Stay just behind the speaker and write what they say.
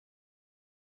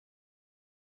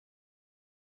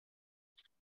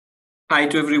Hi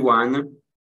to everyone.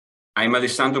 I'm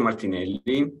Alessandro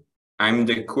Martinelli. I'm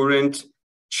the current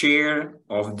chair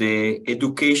of the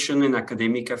Education and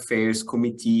Academic Affairs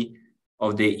Committee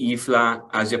of the IFLA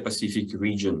Asia Pacific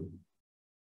region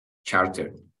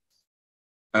charter.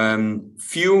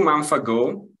 Few months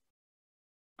ago,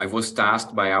 I was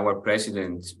tasked by our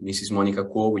president, Mrs. Monica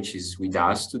Kuo, which is with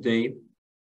us today,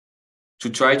 to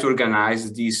try to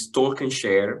organize this talk and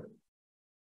share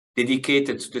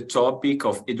dedicated to the topic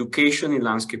of education in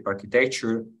landscape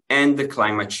architecture and the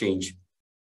climate change,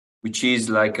 which is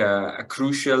like a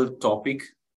crucial topic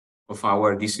of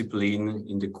our discipline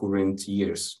in the current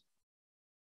years.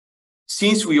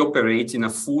 Since we operate in a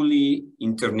fully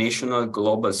international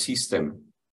global system,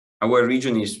 our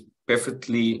region is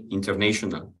perfectly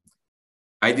international.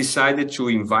 I decided to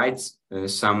invite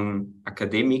some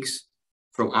academics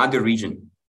from other regions,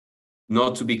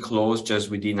 not to be closed just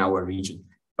within our region,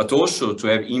 but also to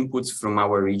have inputs from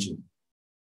our region.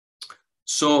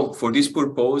 So for this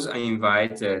purpose, I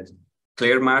invited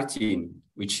Claire Martin,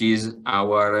 which is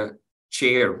our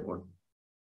chair, or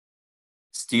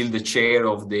still the chair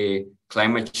of the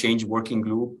Climate Change Working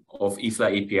Group of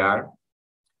IFLA APR,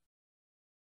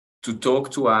 to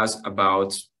talk to us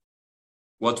about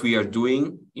what we are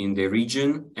doing in the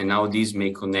region and how this may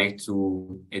connect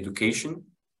to education.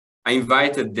 I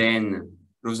invited then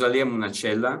Rosalea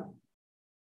Monacello,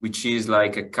 which is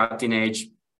like a cutting-edge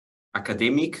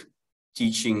academic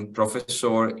teaching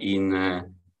professor in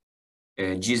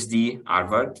GSD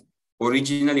Harvard,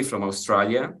 originally from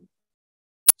Australia,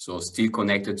 so still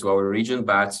connected to our region,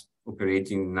 but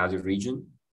operating in another region.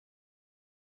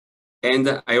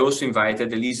 And I also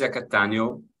invited Elisa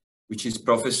Cattaneo, which is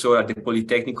professor at the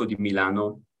Politecnico di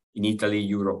Milano in Italy,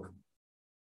 Europe.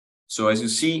 So as you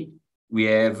see, we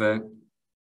have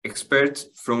experts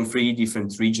from 3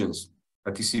 different regions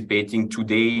participating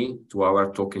today to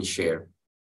our talk and share.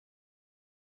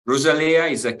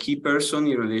 Rosalea is a key person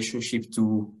in relationship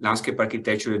to landscape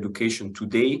architecture education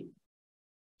today.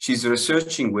 She's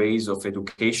researching ways of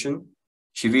education.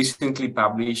 She recently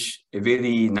published a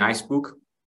very nice book,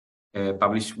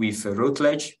 published with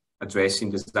Routledge,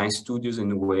 addressing design studios and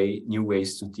new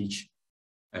ways to teach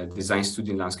design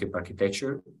studio in landscape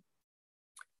architecture.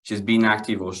 She's been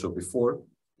active also before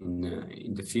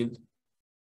in the field.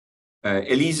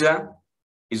 Elisa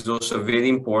is also a very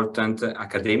important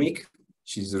academic.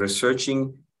 She's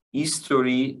researching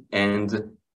history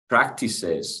and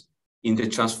practices in the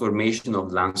transformation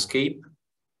of landscape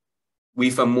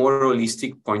with a more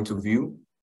holistic point of view,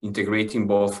 integrating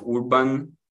both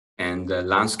urban and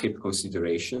landscape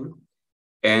consideration.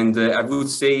 And I would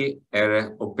say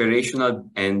her operational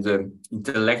and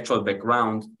intellectual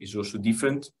background is also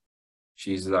different.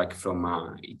 She's like from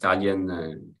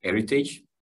Italian heritage.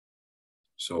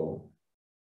 So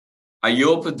I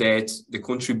hope that the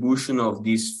contribution of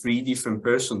these 3 different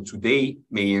persons today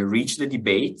may enrich the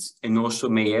debate and also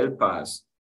may help us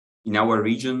in our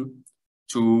region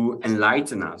to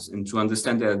enlighten us and to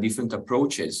understand there are different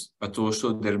approaches, but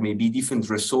also there may be different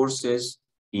resources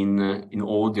in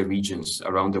all the regions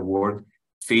around the world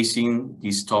facing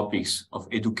these topics of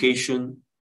education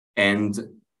and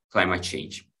climate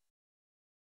change.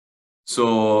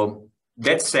 So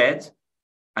that said,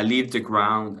 I leave the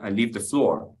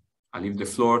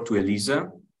floor to Elisa,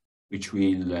 which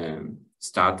will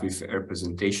start with her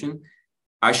presentation.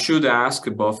 I should ask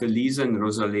both Elisa and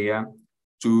Rosalea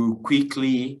to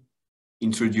quickly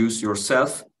introduce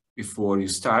yourself before you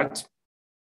start,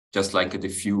 just like the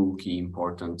few key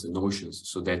important notions,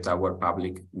 so that our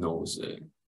public knows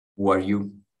who are you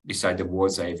beside the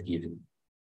words I have given.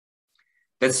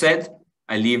 That said,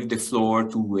 I leave the floor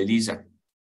to Elisa.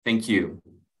 Thank you.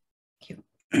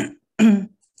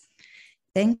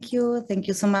 Thank you. Thank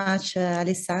you so much,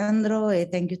 Alessandro. And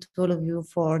thank you to all of you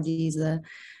for this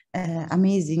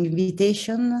amazing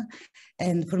invitation.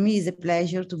 And for me, it's a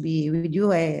pleasure to be with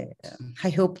you. I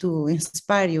hope to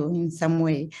inspire you in some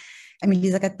way. I'm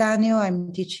Elisa Cattaneo.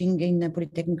 I'm teaching in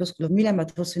Politecnico School of Milan,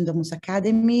 but also in Domus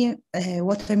Academy.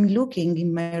 What I'm looking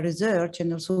in my research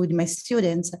and also with my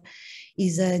students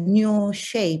is new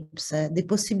shapes, the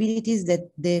possibilities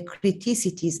that the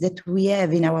criticities that we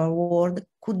have in our world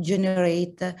could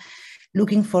generate,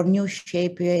 looking for new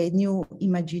shape, a new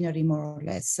imaginary more or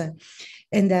less.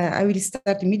 And I will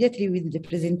start immediately with the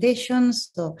presentation,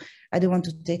 so I don't want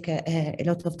to take a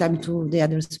lot of time to the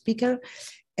other speaker.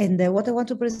 And what I want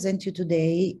to present you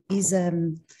today is a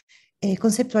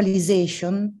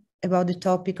conceptualization about the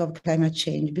topic of climate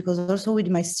change, because also with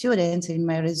my students in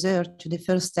my research, the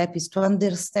first step is to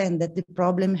understand that the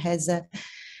problem has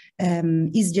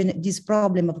this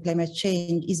problem of climate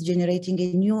change is generating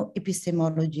a new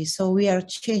epistemology. So we are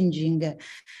changing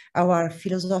our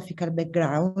philosophical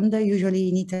background. Usually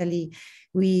in Italy,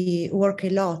 we work a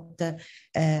lot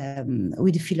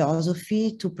with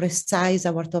philosophy to precise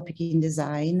our topic in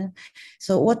design.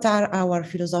 So what are our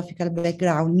philosophical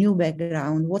background, new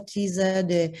background? What is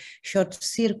the short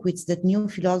circuits that new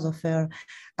philosophers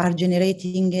are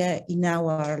generating in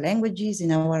our languages,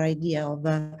 in our idea of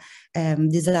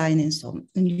design and so on.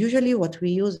 And usually what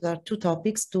we use are two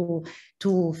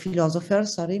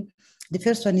philosophers, sorry. The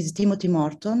first one is Timothy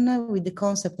Morton with the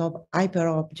concept of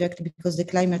hyperobject, because the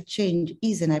climate change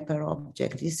is an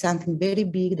hyperobject. It's something very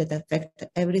big that affects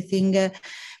everything,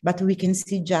 but we can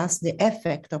see just the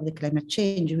effect of the climate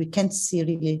change. We can't see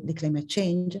really the climate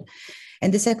change.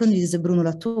 And the second is Bruno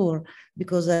Latour,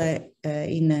 because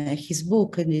in his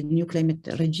book, The New Climate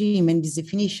Regime, and this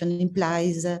definition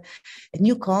implies a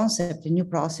new concept, a new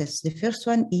process. The first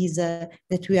one is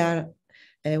that we are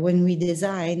when we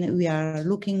design, we are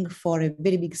looking for a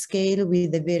very big scale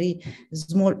with a very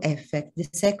small effect. The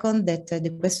second, that the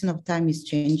question of time is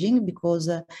changing, because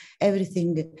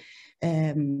everything,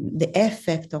 the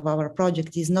effect of our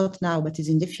project is not now, but is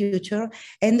in the future,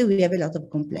 and we have a lot of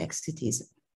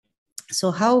complexities.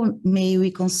 So how may we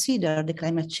consider the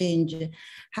climate change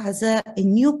as a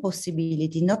new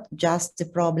possibility, not just a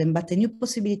problem, but a new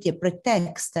possibility, a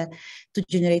pretext to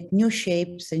generate new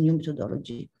shapes and new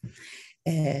methodology?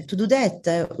 To do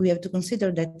that, we have to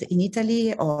consider that in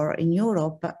Italy or in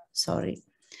Europe,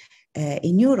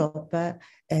 in Europe,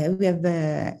 we have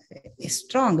a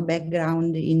strong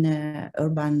background in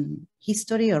urban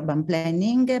history, urban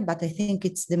planning, but I think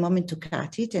it's the moment to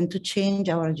cut it and to change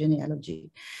our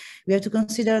genealogy. We have to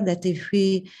consider that if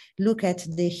we look at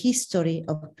the history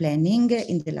of planning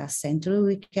in the last century,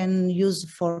 we can use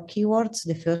 4 keywords.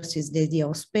 The first is the idea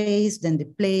of space, then the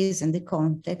place and the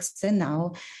context, and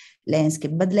now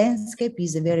landscape. But landscape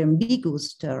is a very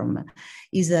ambiguous term,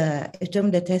 is a term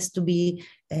that has to be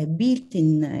built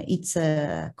in its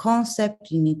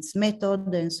concept, in its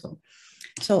method, and so on.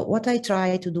 So what I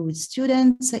try to do with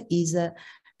students is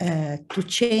to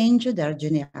change their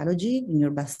genealogy in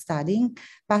urban studying,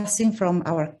 passing from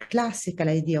our classical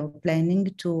idea of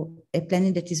planning to a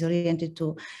planning that is oriented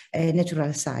to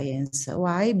natural science.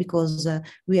 Why? Because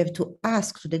we have to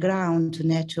ask to the ground, to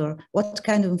nature, what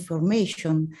kind of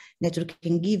information nature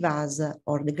can give us,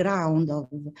 or the ground of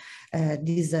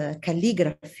this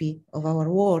calligraphy of our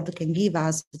world can give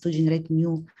us to generate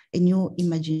a new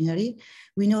imaginary.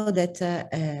 We know that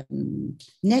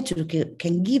nature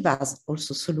can give us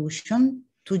also solution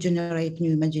to generate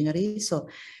new imaginary. So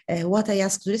what I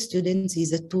ask to the students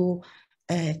is to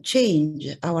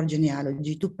change our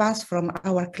genealogy, to pass from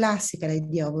our classical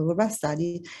idea of urban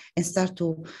study and start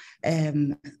to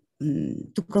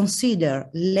consider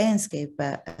landscape,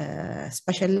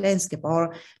 spatial landscape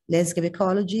or landscape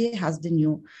ecology as the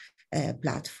new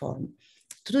platform.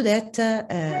 To do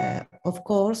that, of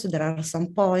course, there are some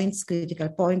points, critical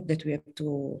points that we have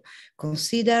to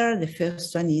consider. The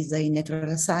first one is in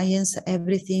natural science,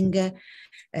 everything,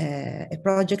 a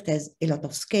project has a lot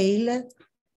of scale.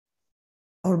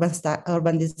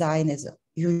 Urban design is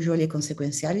usually a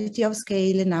consequentiality of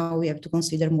scale. Now we have to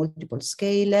consider multiple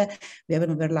scale. We have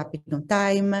an overlapping on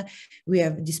time. We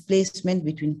have displacement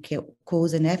between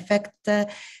cause and effect.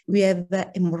 We have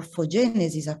a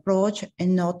morphogenesis approach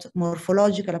and not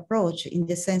morphological approach, in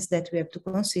the sense that we have to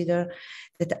consider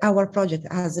that our project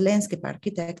as a landscape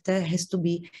architect has to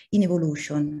be in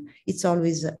evolution. It's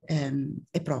always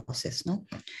a process, no?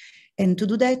 And to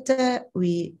do that,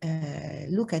 we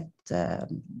look at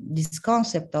this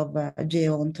concept of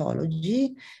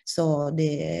geontology. So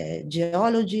the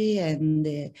geology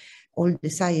and all the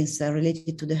science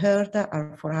related to the earth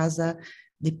are for us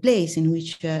the place in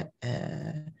which the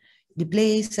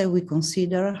place we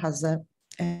consider as a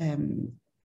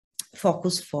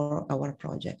focus for our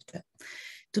project.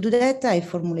 To do that, I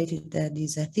formulated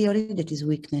this theory that is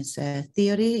weakness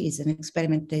theory. It's an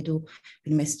experiment I do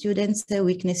with my students.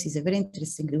 Weakness is a very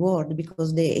interesting word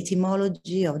because the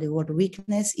etymology of the word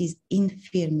weakness is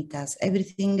infirmitas,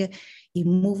 everything in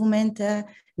movement,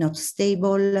 not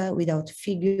stable, without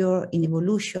figure, in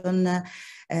evolution.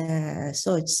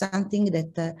 So it's something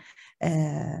that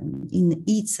in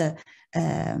its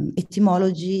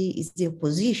etymology is the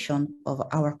opposition of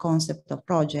our concept of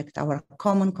project, our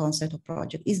common concept of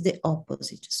project is the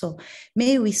opposite. So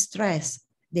may we stress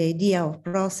the idea of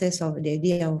process, of the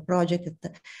idea of project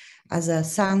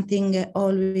as something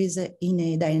always in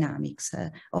a dynamics,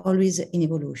 always in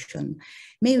evolution.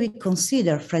 May we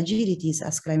consider fragilities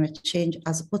as climate change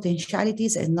as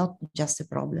potentialities and not just a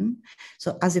problem.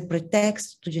 So as a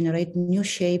pretext to generate new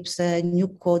shapes, new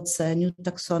codes, new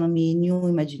taxonomy, new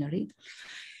imaginary.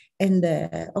 And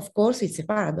of course, it's a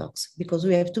paradox because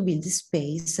we have to build this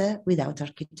space without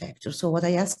architecture. So what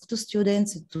I ask to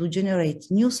students is to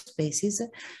generate new spaces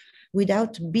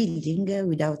without building,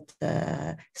 without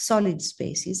solid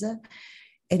spaces,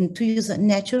 and to use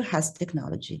nature as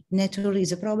technology. Nature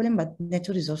is a problem, but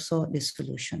nature is also the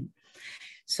solution.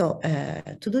 So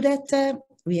to do that,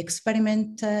 we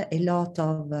experiment a lot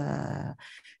of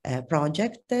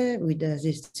projects with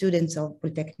the students of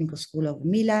Polytechnic School of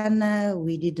Milan.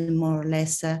 We did more or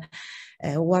less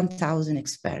 1,000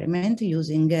 experiments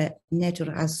using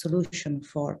nature as solution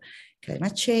for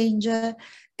climate change.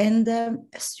 And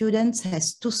students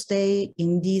has to stay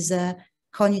in this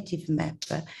cognitive map.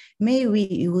 May we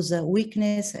use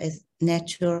weakness as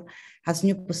nature has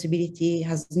new possibility,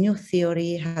 has new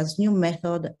theory, has new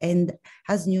method, and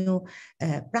has new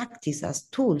practice as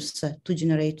tools to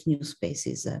generate new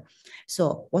spaces.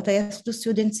 So what I ask to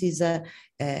students is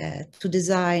to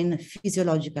design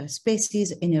physiological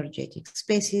spaces, energetic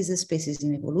spaces, spaces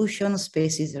in evolution,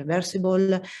 spaces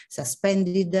reversible,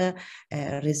 suspended,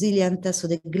 resilient. So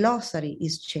the glossary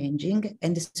is changing,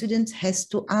 and the student has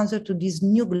to answer to this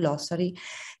new glossary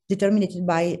determined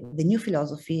by the new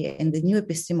philosophy and the new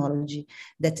epistemology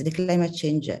that the climate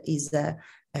change is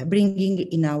bringing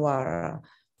in our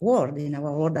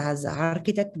world as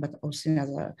architect, but also in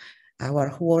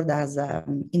our world as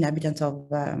inhabitants of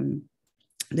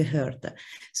the earth.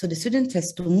 So the student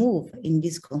has to move in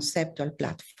this conceptual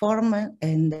platform,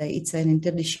 and it's an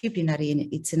interdisciplinary,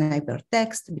 it's an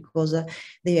hypertext because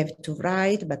they have to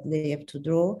write, but they have to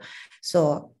draw.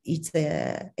 So it's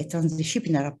a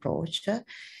transdisciplinary approach.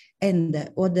 And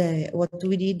what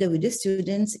we did with the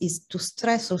students is to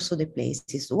stress also the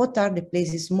places. What are the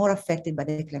places more affected by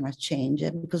the climate change?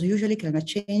 Because usually climate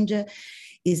change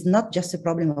is not just a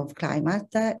problem of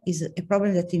climate, is a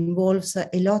problem that involves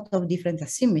a lot of different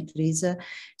asymmetries.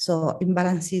 So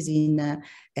imbalances in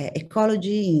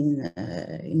ecology,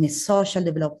 in a social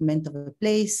development of a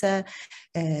place.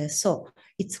 So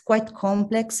it's quite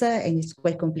complex and it's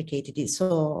quite complicated.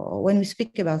 So when we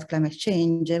speak about climate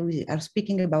change, we are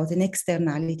speaking about an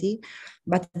externality,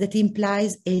 but that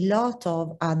implies a lot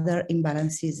of other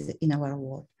imbalances in our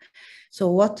world. So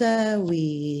what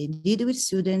we did with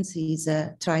students is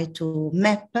try to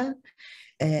map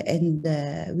and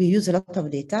we use a lot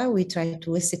of data. We try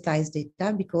to aesthetize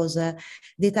data because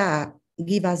data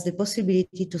give us the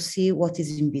possibility to see what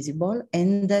is invisible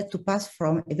and to pass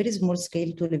from a very small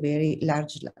scale to a very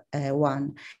large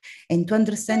one, and to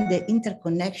understand the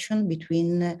interconnection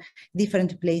between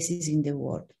different places in the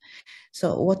world.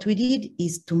 So what we did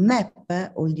is to map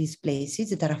all these places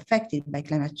that are affected by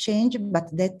climate change, but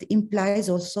that implies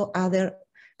also other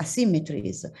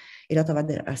asymmetries, a lot of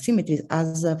other asymmetries,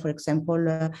 as for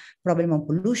example, problem of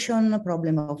pollution,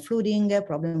 problem of flooding,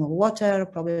 problem of water,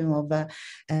 problem of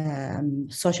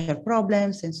social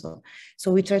problems, and so on.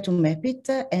 So we try to map it,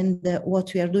 and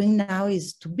what we are doing now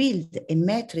is to build a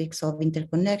matrix of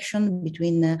interconnection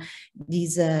between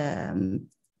these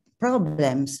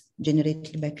problems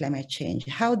generated by climate change,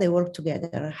 how they work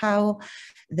together, how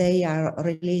they are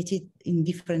related in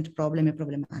different problem and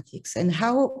problematics, and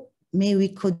how may we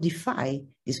codify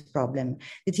this problem.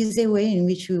 It is a way in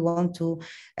which we want to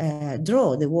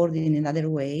draw the world in another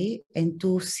way and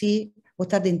to see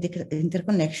what are the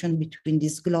interconnection between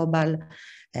this global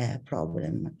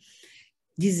problem.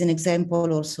 This is an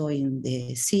example also in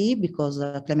the sea, because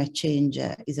climate change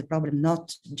is a problem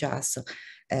not just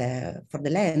for the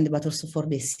land, but also for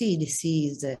the sea. The sea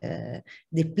is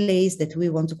the place that we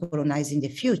want to colonize in the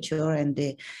future, and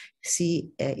the sea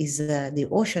is the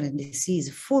ocean, and the sea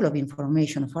is full of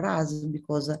information for us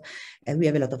because we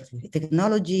have a lot of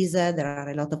technologies, there are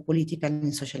a lot of political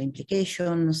and social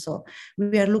implications. So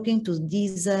we are looking to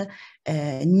this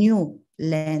new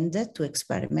land to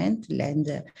experiment,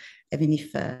 land even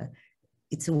if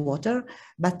it's water,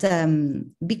 but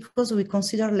because we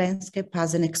consider landscape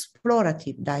as an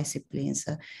explorative discipline,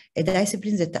 a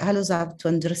discipline that allows us to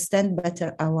understand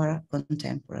better our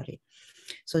contemporary.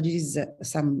 So this is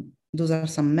those are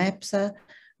some maps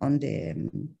on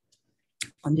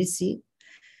the sea.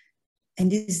 And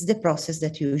this is the process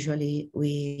that usually we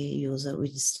use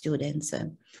with students.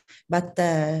 But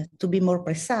to be more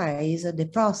precise, the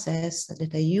process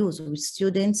that I use with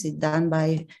students is done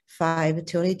by 5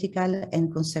 theoretical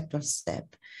and conceptual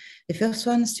steps. The first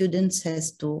one, students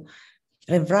has to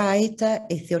rewrite a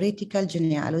theoretical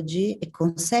genealogy, a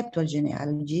conceptual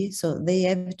genealogy. So they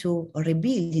have to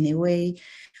rebuild in a way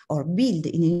or build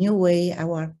in a new way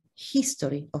our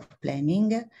history of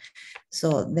planning.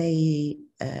 So they,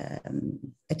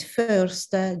 at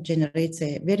first, generates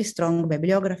a very strong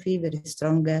bibliography, very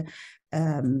strong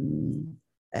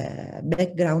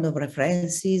background of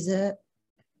references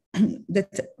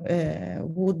that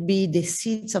would be the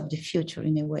seeds of the future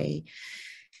in a way.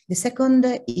 The second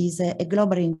is a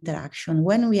global interaction.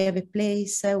 When we have a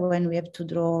place, when we have to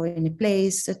draw in a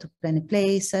place, to plan a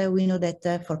place, we know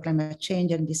that for climate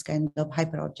change and this kind of high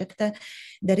project,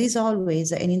 there is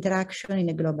always an interaction in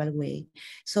a global way.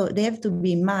 So they have to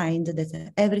be in mind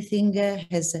that everything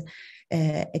has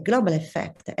a global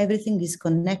effect. Everything is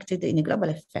connected in a global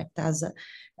effect as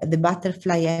the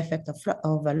butterfly effect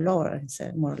of Lawrence,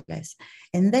 more or less.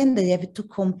 And then they have to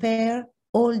compare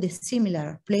all the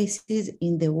similar places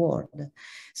in the world.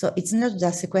 So it's not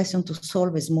just a question to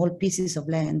solve a small pieces of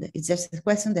land. It's just a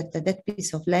question that that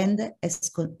piece of land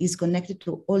is connected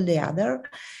to all the other,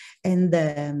 and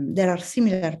there are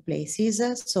similar places.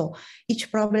 So each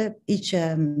project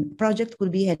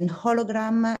could be a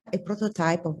hologram, a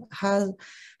prototype of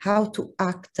how to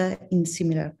act in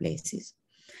similar places.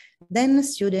 Then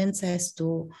students has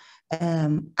to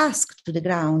ask to the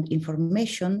ground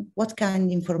information, what kind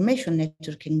of information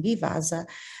nature can give us.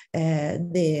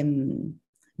 The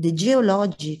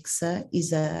geologics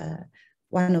is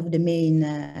one of the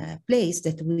main places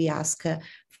that we ask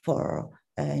for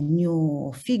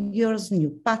new figures,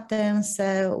 new patterns,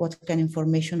 what kind of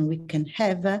information we can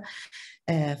have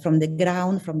from the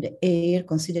ground, from the air,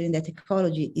 considering that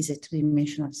ecology is a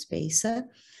three-dimensional space.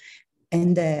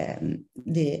 And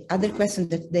the other question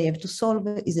that they have to solve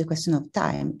is the question of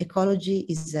time. Ecology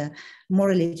is more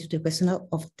related to the question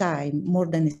of time, more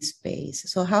than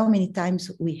space. So how many times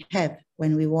we have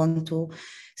when we want to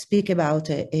speak about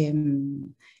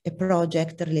a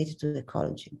project related to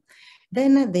ecology.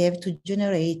 Then they have to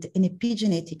generate an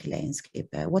epigenetic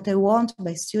landscape. What I want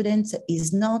by students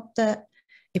is not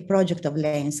a project of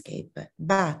landscape,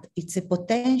 but it's a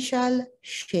potential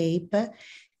shape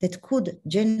that could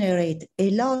generate a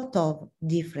lot of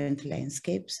different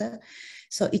landscapes.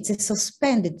 So it's a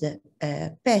suspended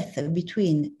path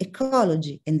between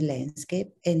ecology and landscape,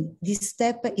 and this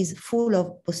step is full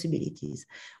of possibilities.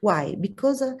 Why?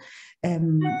 Because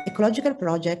ecological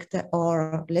project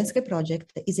or landscape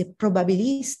project is a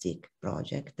probabilistic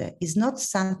project. It's not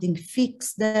something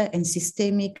fixed and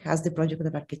systemic as the project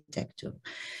of architecture.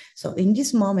 So in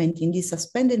this moment, in this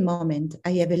suspended moment,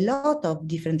 I have a lot of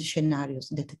different scenarios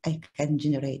that I can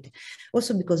generate.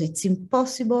 Also because it's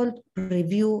impossible to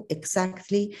preview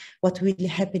exactly what will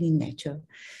happen in nature.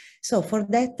 So for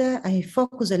that, I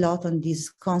focus a lot on this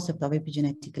concept of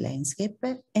epigenetic landscape,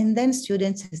 and then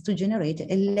students have to generate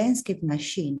a landscape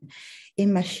machine, a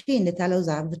machine that allows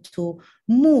us to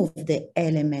move the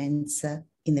elements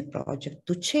in the project,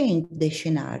 to change the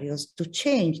scenarios, to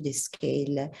change the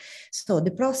scale. So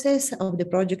the process of the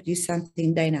project is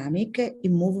something dynamic,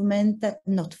 in movement,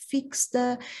 not fixed.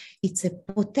 It's a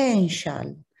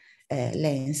potential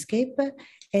landscape.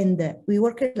 And we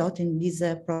work a lot in this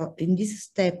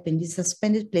step, in this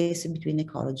suspended place between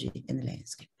ecology and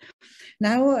landscape.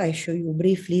 Now I show you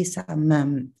briefly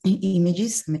some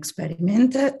images, some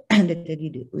experiment that I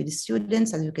did with the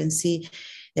students. As you can see,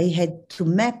 they had to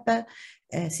map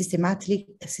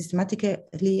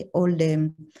systematically all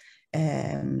the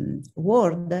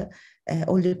world,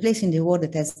 all the place in the world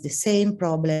that has the same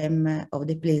problem of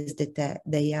the place that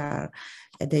they have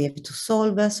to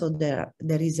solve. So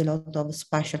there is a lot of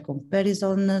spatial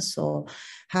comparison. So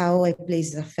how a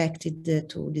place is affected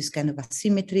to this kind of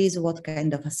asymmetries, what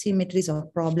kind of asymmetries or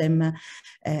problem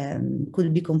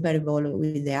could be comparable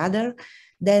with the other.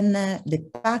 Then the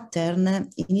pattern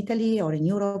in Italy or in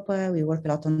Europe, we work a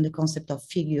lot on the concept of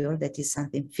figure, that is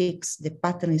something fixed. The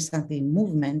pattern is something in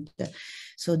movement.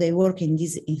 So they work in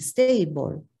this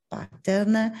unstable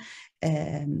pattern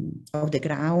of the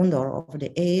ground or of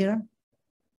the air.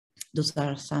 Those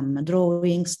are some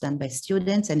drawings done by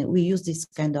students, and we use this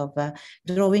kind of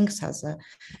drawings as a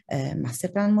master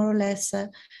plan, more or less,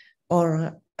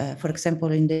 or for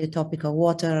example, in the topic of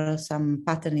water, some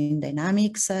patterning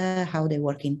dynamics, how they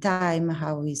work in time,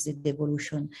 how is the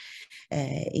evolution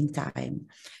in time.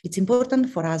 It's important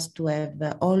for us to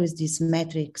have always these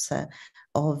metrics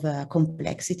of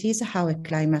complexities, how a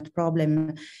climate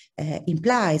problem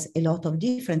implies a lot of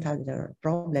different other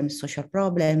problems, social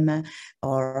problem,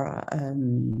 or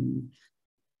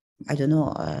I don't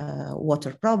know,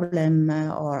 water problem,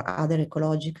 or other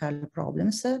ecological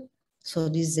problems. So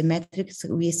this is the metrics.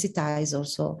 We aesthetize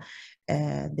also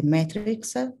the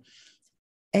metrics.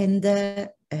 and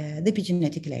the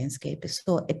epigenetic landscape.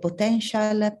 So a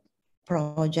potential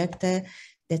project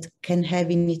that can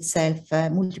have in itself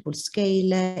multiple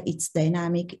scale, it's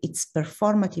dynamic, it's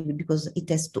performative, because it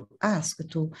has to ask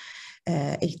to,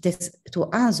 it has to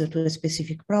answer to a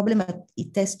specific problem, but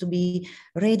it has to be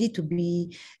ready to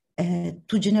be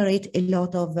to generate a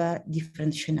lot of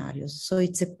different scenarios. So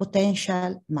it's a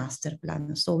potential master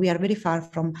plan. So we are very far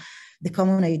from the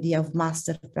common idea of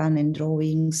master plan and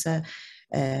drawings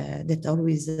that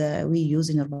always we use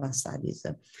in urban studies.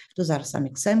 Those are some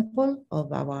examples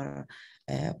of our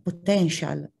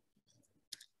potential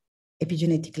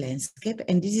epigenetic landscape,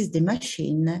 and this is the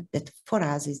machine that for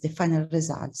us is the final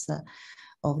results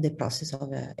of the process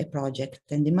of a project.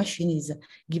 And the machine is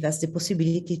give us the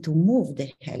possibility to move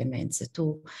the elements,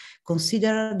 to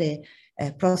consider the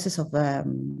process of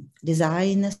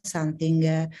design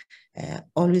something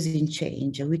always in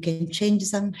change. We can change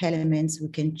some elements, we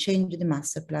can change the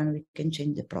master plan, we can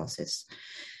change the process.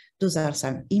 Those are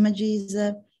some images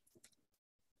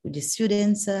with the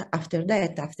students. After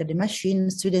that, after the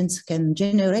machine, students can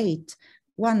generate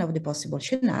one of the possible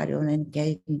scenarios, and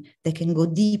they can go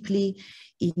deeply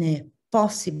in a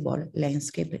possible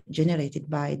landscape generated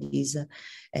by this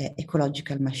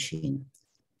ecological machine.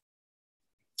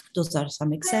 Those are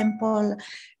some examples.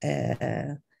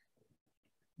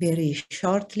 Very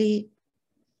shortly,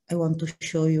 I want to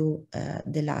show you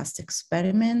the last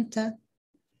experiment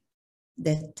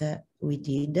that we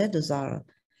did. Those are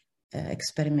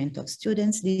experiment of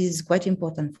students. This is quite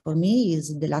important for me,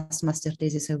 is the last master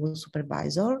thesis I was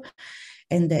supervisor.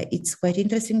 And it's quite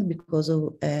interesting because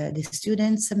the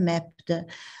students mapped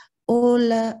all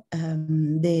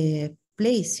the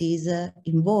places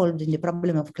involved in the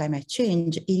problem of climate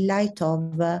change in light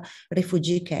of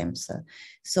refugee camps.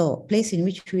 So place in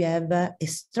which we have a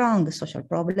strong social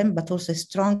problem, but also a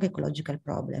strong ecological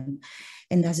problem.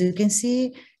 And as you can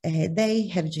see, they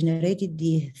have generated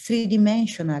the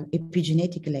three-dimensional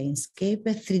epigenetic landscape,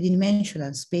 a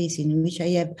three-dimensional space in which I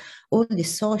have all the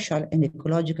social and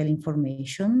ecological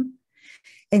information.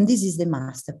 And this is the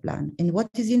master plan. And what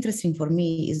is interesting for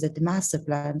me is that the master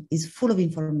plan is full of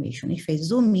information. If I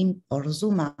zoom in or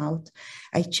zoom out,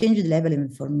 I change the level of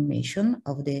information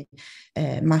of the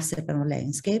master plan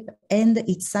landscape, and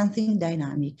it's something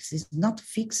dynamic. It's not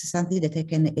fixed, something that I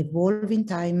can evolve in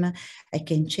time, I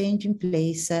can change in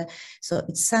place. So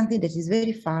it's something that is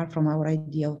very far from our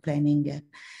idea of planning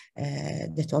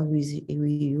that always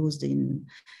we used in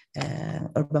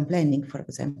urban planning, for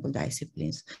example,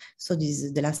 disciplines. So this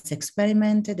is the last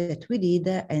experiment that we did,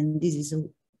 and this is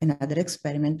another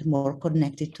experiment more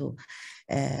connected to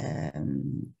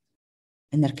an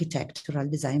architectural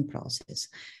design process.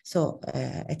 So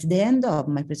at the end of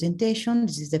my presentation,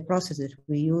 this is the process that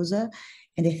we use, and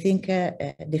I think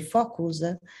the focus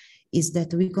is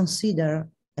that we consider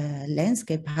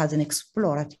landscape as an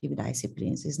explorative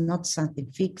discipline. It's not something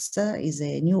fixed, it's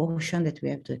a new ocean that we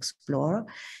have to explore.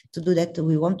 To do that,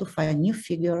 we want to find new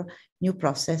figure, new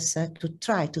process to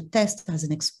try to test as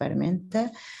an experiment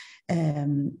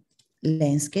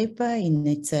landscape in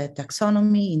its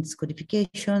taxonomy, in its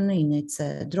codification, in its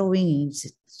drawing, in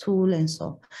its tool, and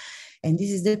so. And this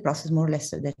is the process more or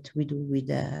less that we do with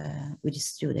the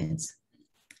students.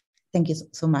 Thank you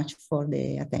so much for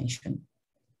the attention.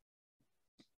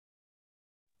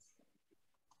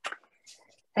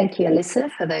 Thank you, Elisa,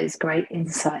 for those great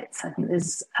insights. I think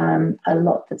there's a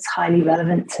lot that's highly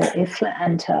relevant to IFLA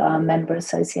and to our member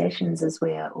associations as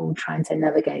we are all trying to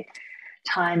navigate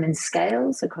time and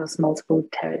scales across multiple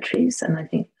territories. And I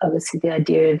think obviously the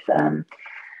idea of,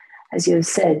 as you have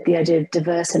said, the idea of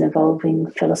diverse and evolving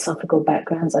philosophical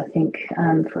backgrounds, I think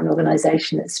for an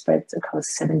organization that spreads across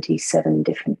 77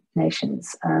 different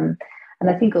nations. And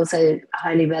I think also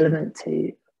highly relevant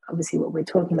to obviously what we're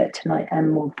talking about tonight,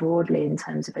 and more broadly in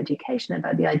terms of education,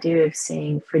 about the idea of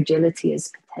seeing fragility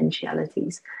as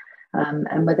potentialities,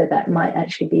 and whether that might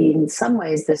actually be in some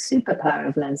ways the superpower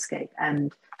of landscape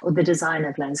or the design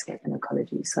of landscape and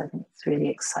ecology. So I think it's really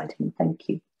exciting. Thank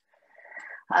you.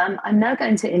 I'm now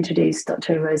going to introduce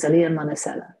Dr. Rosalea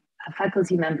Monacello, a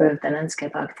faculty member of the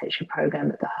Landscape Architecture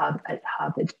program at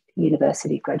Harvard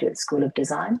University Graduate School of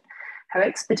Design. Her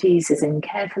expertise is in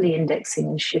carefully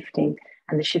indexing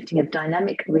and the shifting of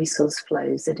dynamic resource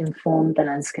flows that inform the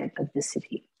landscape of the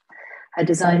city. Her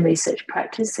design research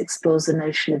practice explores the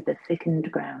notion of the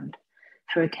thickened ground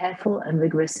through a careful and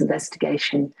rigorous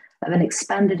investigation of an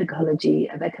expanded ecology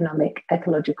of economic,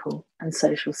 ecological, and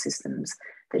social systems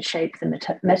that shape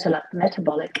the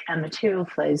metabolic and material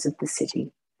flows of the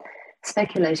city,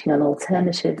 speculating on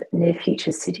alternative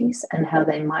near-future cities and how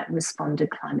they might respond to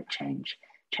climate change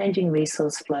changing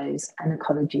resource flows and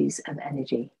ecologies of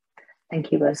energy.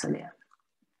 Thank you, Rosalea.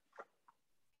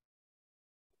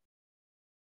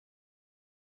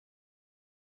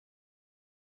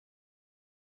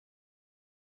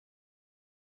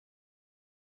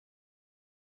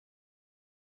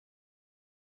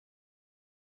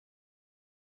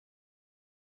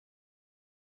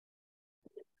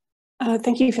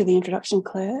 Thank you for the introduction,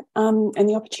 Claire, and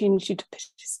the opportunity to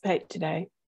participate today.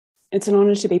 It's an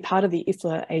honour to be part of the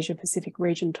IFLA Asia Pacific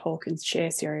Region Talk and Share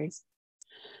series.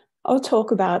 I'll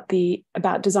talk about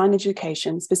design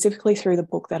education, specifically through the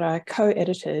book that I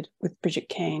co-edited with Bridget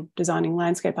Keane, Designing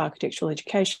Landscape Architectural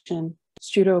Education,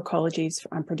 Studio Ecologies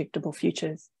for Unpredictable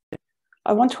Futures.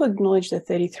 I want to acknowledge the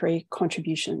 33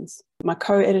 contributions, my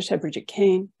co-editor Bridget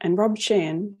Keane and Rob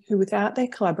Sheehan, who without their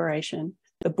collaboration,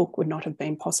 the book would not have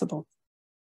been possible.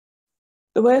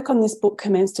 The work on this book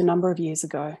commenced a number of years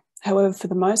ago. However, for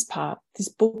the most part, this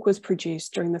book was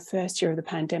produced during the first year of the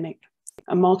pandemic.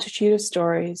 A multitude of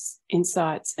stories,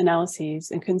 insights,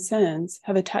 analyses, and concerns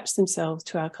have attached themselves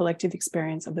to our collective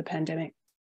experience of the pandemic.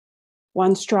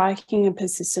 One striking and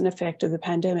persistent effect of the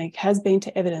pandemic has been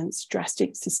to evidence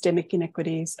drastic systemic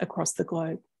inequities across the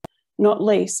globe, not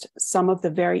least some of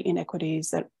the very inequities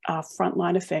that are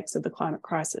frontline effects of the climate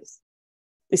crisis.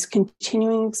 This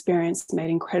continuing experience made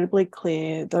incredibly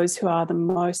clear those who are the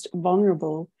most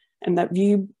vulnerable, and that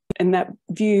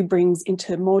view brings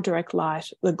into more direct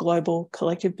light the global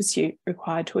collective pursuit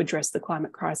required to address the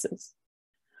climate crisis.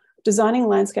 Designing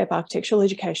landscape architectural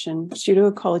education, studio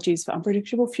ecologies for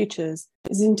unpredictable futures,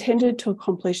 is intended to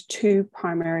accomplish two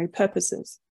primary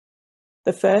purposes.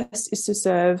 The first is to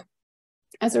serve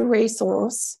as a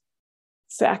resource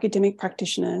for academic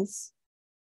practitioners.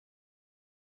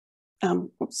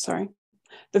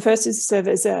 The first is to serve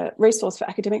as a resource for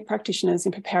academic practitioners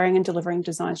in preparing and delivering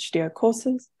design studio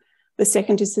courses. The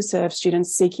second is to serve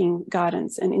students seeking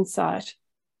guidance and insight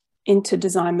into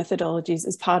design methodologies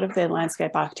as part of their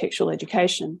landscape architectural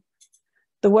education.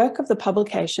 The work of the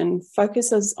publication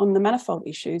focuses on the manifold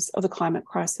issues of the climate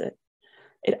crisis.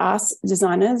 It asks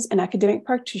designers and academic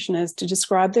practitioners to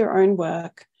describe their own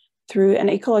work through an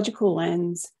ecological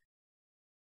lens.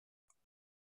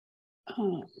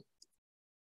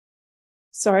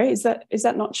 Sorry, is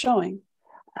that not showing?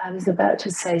 I was about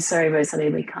to say, sorry,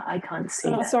 Rosalie, I can't see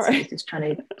that. Sorry. So I was just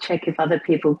trying to check if other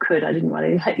people could. I didn't want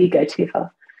to let you go too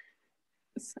far.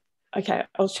 Okay,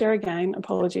 I'll share again.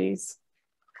 Apologies.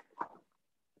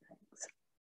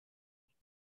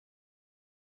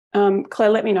 Claire,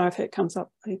 let me know if it comes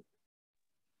up, please.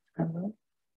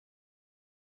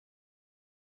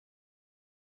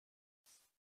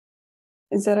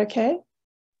 Is that okay?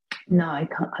 No, I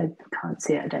can't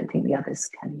see it. I don't think the others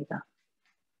can either.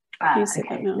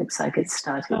 Okay, looks like it's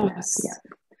started. Yeah,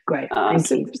 great. Thank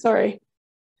you. Sorry.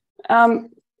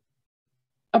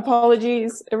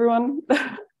 Apologies, everyone.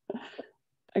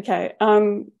 Okay.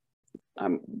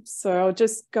 So I'll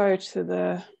just go to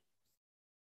the.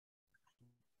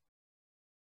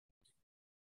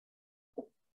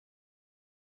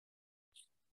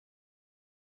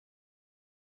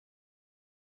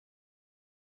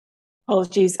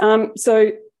 Apologies.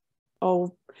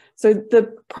 So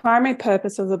the primary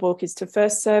purpose of the book is to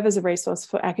first serve as a resource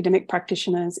for academic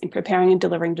practitioners in preparing and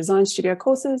delivering design studio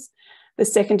courses. The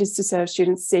second is to serve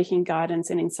students seeking guidance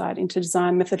and insight into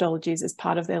design methodologies as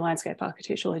part of their landscape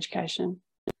architectural education.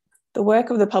 The work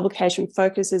of the publication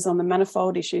focuses on the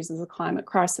manifold issues of the climate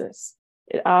crisis.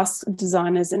 It asks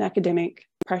designers and academic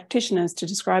practitioners to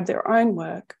describe their own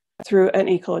work through an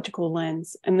ecological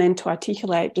lens, and then to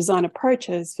articulate design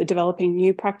approaches for developing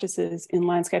new practices in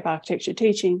landscape architecture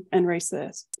teaching and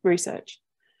research.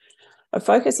 A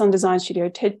focus on design studio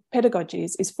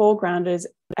pedagogies is foregrounded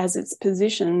as it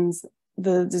positions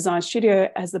the design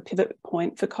studio as the pivot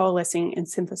point for coalescing and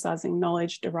synthesizing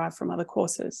knowledge derived from other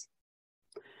courses.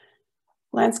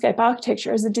 Landscape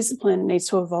architecture as a discipline needs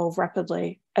to evolve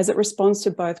rapidly as it responds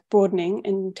to both broadening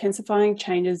and intensifying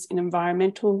changes in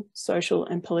environmental, social,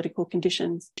 and political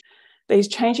conditions. These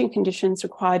changing conditions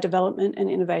require development and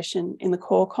innovation in the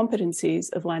core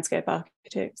competencies of landscape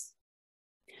architects.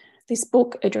 This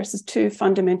book addresses two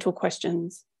fundamental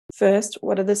questions. First,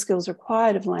 what are the skills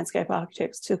required of landscape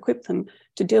architects to equip them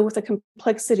to deal with the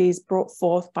complexities brought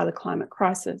forth by the climate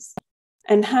crisis?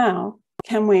 And how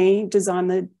can we design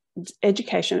the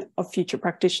education of future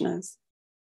practitioners?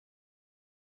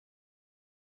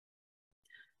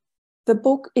 The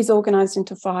book is organised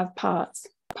into 5 parts.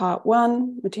 Part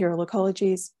 1, material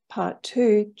ecologies. Part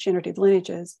 2, generative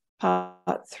lineages.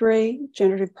 Part 3,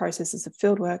 generative processes of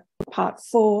fieldwork. Part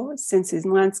 4, senses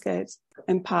and landscapes.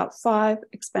 And Part 5,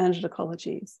 expanded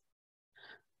ecologies.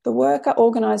 The work are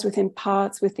organised within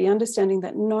parts with the understanding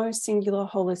that no singular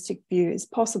holistic view is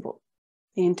possible.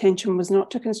 The intention was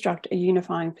not to construct a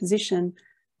unifying position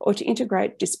or to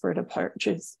integrate disparate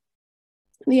approaches.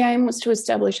 The aim was to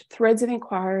establish threads of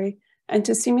inquiry and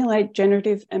to simulate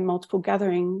generative and multiple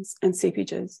gatherings and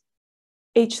seepages.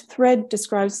 Each thread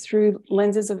describes through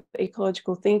lenses of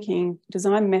ecological thinking,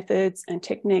 design methods and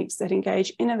techniques that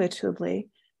engage innovatively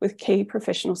with key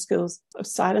professional skills of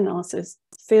site analysis,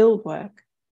 field work,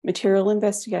 material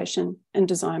investigation, and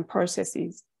design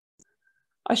processes.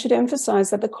 I should emphasise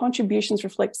that the contributions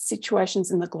reflect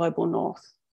situations in the global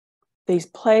north. These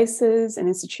places and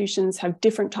institutions have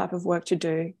different type of work to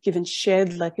do, given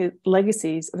shared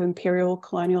legacies of imperial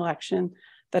colonial action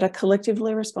that are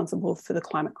collectively responsible for the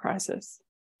climate crisis.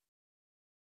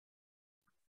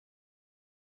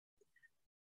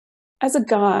 As a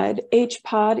guide, each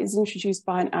part is introduced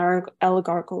by an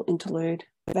allegorical interlude.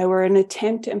 They were an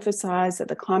attempt to emphasise that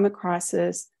the climate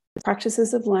crisis,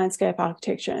 practices of landscape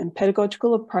architecture and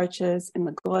pedagogical approaches in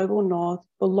the global north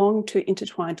belong to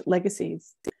intertwined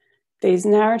legacies. These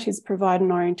narratives provide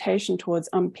an orientation towards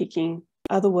unpicking,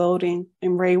 otherworlding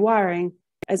and rewiring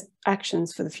as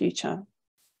actions for the future.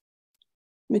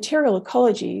 Material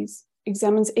ecologies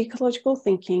examines ecological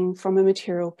thinking from a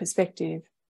material perspective,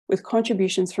 with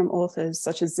contributions from authors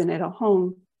such as Zanetta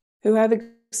Hong, who have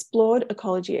explored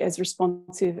ecology as a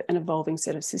responsive and evolving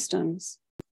set of systems.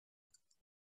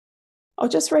 I'll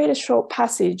just read a short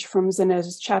passage from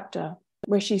Zanetta's chapter,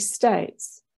 where she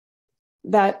states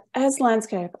that as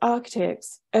landscape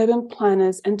architects, urban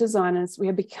planners and designers, we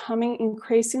are becoming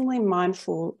increasingly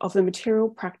mindful of the material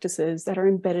practices that are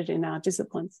embedded in our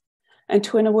disciplines, and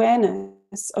to an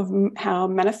awareness of how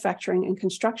manufacturing and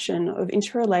construction of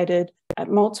interrelated at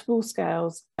multiple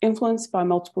scales, influenced by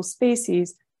multiple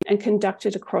species and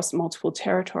conducted across multiple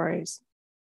territories.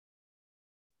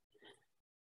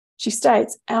 She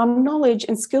states, our knowledge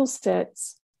and skill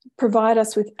sets provide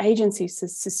us with agencies to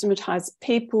systematise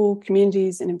people,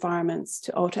 communities and environments,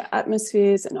 to alter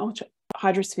atmospheres and alter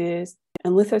hydrospheres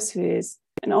and lithospheres,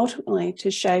 and ultimately to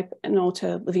shape and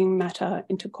alter living matter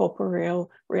into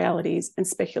corporeal realities and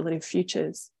speculative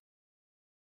futures.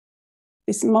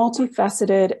 This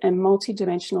multifaceted and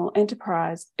multidimensional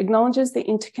enterprise acknowledges the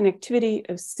interconnectivity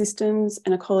of systems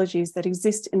and ecologies that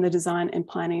exist in the design and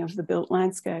planning of the built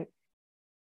landscape.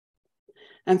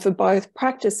 And for both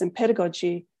practice and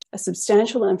pedagogy, a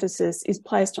substantial emphasis is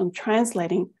placed on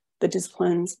translating the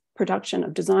discipline's production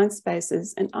of design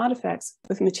spaces and artefacts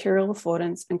with material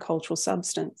affordance and cultural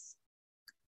substance.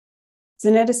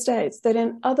 Zanetta states that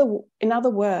in other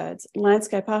words,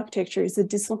 landscape architecture is a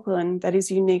discipline that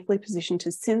is uniquely positioned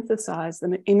to synthesize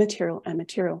the immaterial and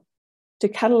material, to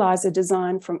catalyse a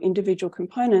design from individual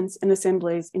components and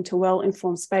assemblies into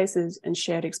well-informed spaces and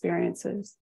shared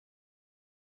experiences.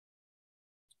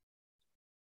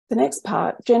 The next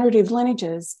part, generative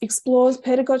lineages, explores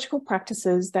pedagogical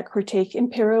practices that critique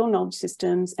imperial knowledge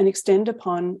systems and extend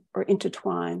upon or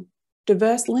intertwine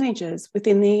diverse lineages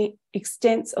within the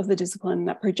extents of the discipline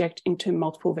that project into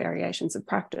multiple variations of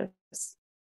practice.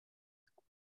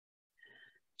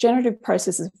 Generative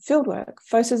processes of fieldwork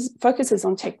focuses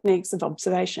on techniques of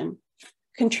observation.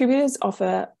 Contributors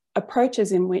offer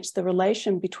approaches in which the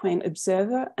relation between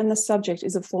observer and the subject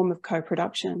is a form of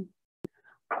co-production.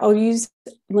 I'll use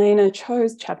Lena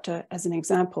Cho's chapter as an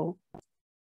example.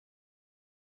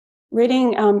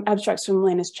 Reading abstracts from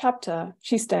Lena's chapter,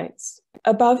 she states,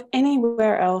 above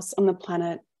anywhere else on the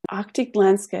planet, Arctic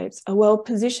landscapes are well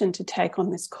positioned to take on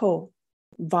this call.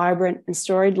 Vibrant and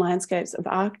storied landscapes of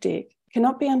Arctic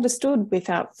cannot be understood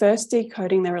without first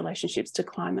decoding their relationships to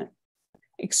climate.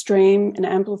 Extreme and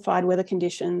amplified weather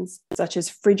conditions, such as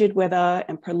frigid weather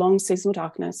and prolonged seasonal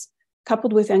darkness,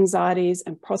 coupled with anxieties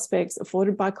and prospects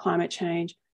afforded by climate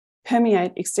change,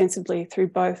 permeate extensively through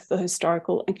both the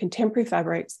historical and contemporary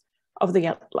fabrics of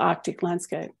the Arctic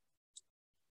landscape.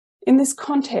 In this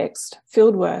context,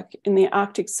 fieldwork in the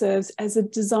Arctic serves as a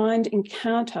designed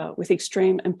encounter with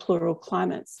extreme and plural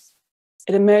climates.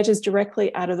 It emerges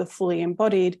directly out of the fully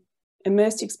embodied,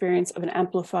 immersed experience of an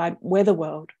amplified weather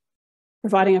world,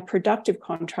 providing a productive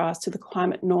contrast to the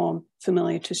climate norm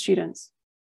familiar to students.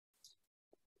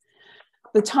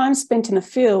 The time spent in the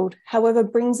field, however,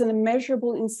 brings an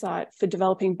immeasurable insight for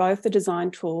developing both the design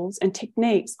tools and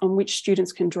techniques on which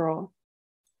students can draw.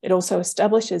 It also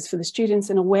establishes for the students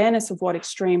an awareness of what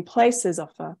extreme places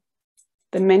offer,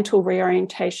 the mental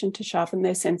reorientation to sharpen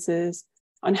their senses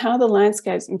on how the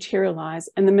landscapes materialise,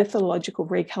 and the methodological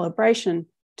recalibration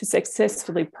to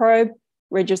successfully probe,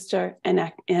 register and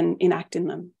enact in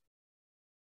them.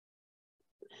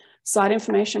 Site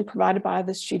information provided by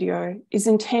the studio is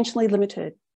intentionally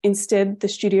limited Instead, the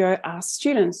studio asks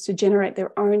students to generate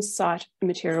their own site and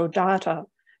material data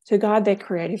to guide their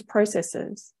creative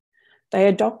processes. They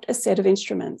adopt a set of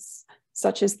instruments,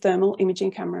 such as thermal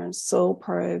imaging cameras, soil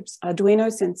probes, Arduino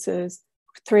sensors,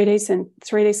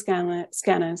 3D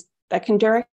scanners that can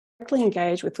directly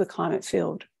engage with the climate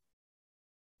field.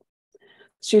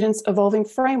 Students' evolving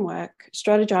framework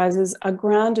strategizers are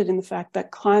grounded in the fact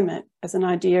that climate as an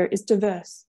idea is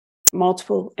diverse,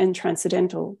 multiple and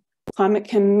transcendental. Climate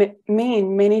can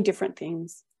mean many different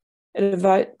things. It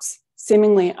evokes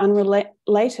seemingly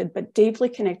unrelated but deeply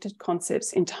connected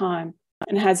concepts in time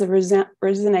and has a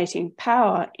resonating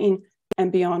power in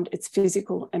and beyond its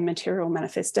physical and material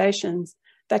manifestations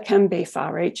that can be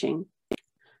far-reaching.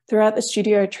 Throughout the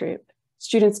studio trip,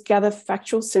 students gather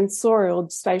factual, sensorial,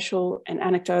 spatial, and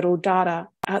anecdotal data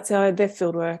outside their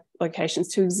fieldwork locations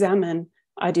to examine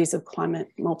ideas of climate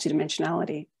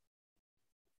multidimensionality.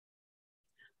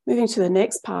 Moving to the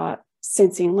next part,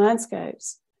 Sensing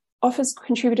Landscapes, offers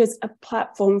contributors a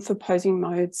platform for posing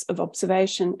modes of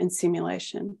observation and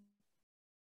simulation,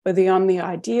 where beyond the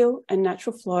ideal and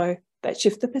natural flow that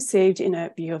shift the perceived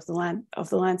inert view of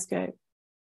the landscape.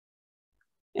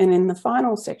 And in the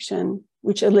final section,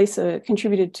 which Elisa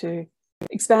contributed to,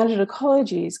 Expanded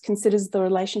Ecologies considers the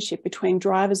relationship between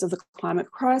drivers of the climate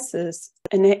crisis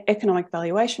and economic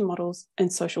valuation models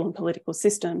and social and political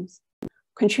systems.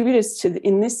 Contributors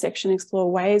in this section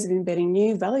explore ways of embedding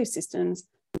new value systems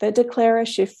that declare a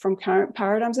shift from current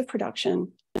paradigms of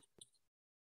production.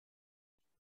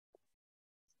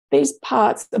 These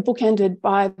parts are bookended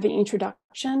by the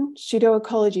introduction, studio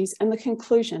ecologies, and the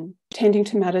conclusion, tending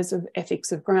to matters of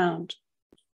ethics of ground.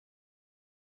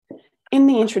 In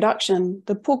the introduction,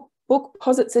 the book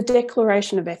posits a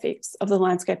declaration of ethics of the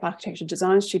landscape architecture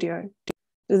design studio.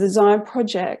 The design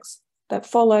projects that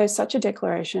follow such a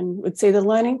declaration would see the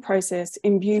learning process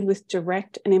imbued with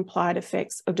direct and implied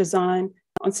effects of design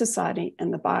on society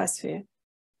and the biosphere.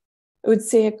 It would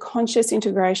see a conscious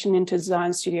integration into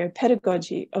design studio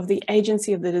pedagogy of the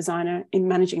agency of the designer in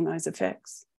managing those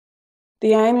effects.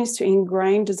 The aim is to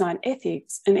ingrain design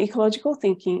ethics and ecological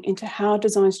thinking into how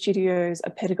design studios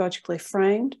are pedagogically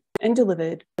framed and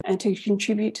delivered, and to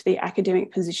contribute to the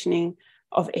academic positioning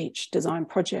of each design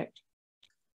project.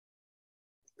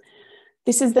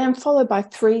 This is then followed by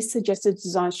 3 suggested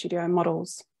design studio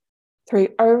models. 3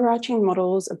 overarching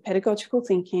models of pedagogical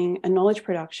thinking and knowledge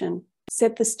production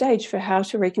set the stage for how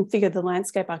to reconfigure the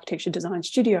landscape architecture design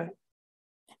studio.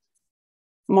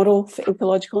 Model for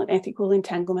ecological and ethical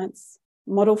entanglements,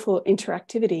 model for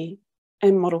interactivity,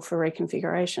 and model for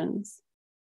reconfigurations.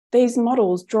 These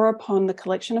models draw upon the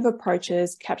collection of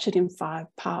approaches captured in 5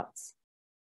 parts.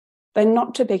 They're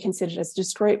not to be considered as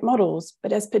discrete models,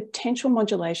 but as potential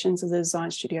modulations of the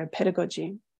design studio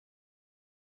pedagogy.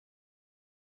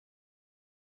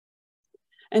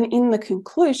 And in the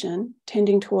conclusion,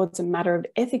 tending towards a matter of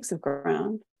ethics of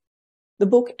ground, the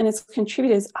book and its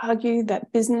contributors argue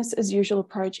that business as usual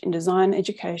approach in design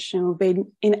education will be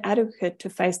inadequate to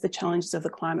face the challenges of the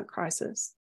climate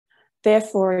crisis.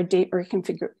 Therefore, a deep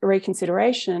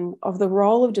reconsideration of the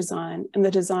role of design and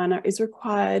the designer is a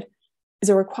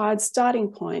required starting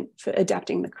point for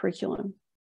adapting the curriculum.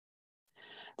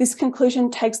 This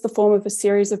conclusion takes the form of a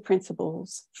series of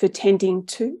principles for tending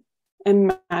to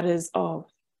and matters of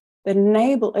that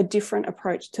enable a different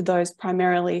approach to those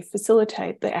primarily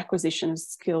facilitate the acquisition of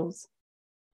skills.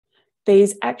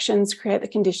 These actions create the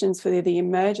conditions for the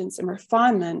emergence and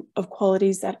refinement of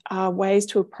qualities that are ways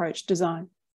to approach design,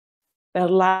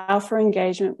 that allow for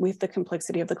engagement with the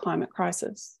complexity of the climate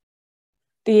crisis.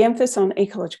 The emphasis on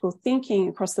ecological thinking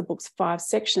across the book's 5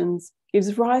 sections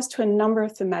gives rise to a number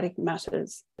of thematic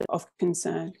matters of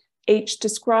concern, each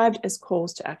described as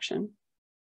calls to action,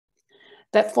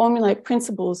 that formulate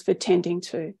principles for tending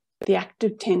to. The act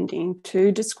of tending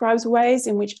to describes ways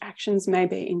in which actions may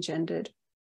be engendered.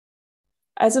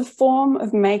 As a form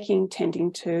of making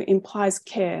tending to implies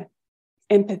care,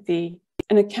 empathy,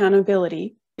 and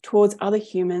accountability towards other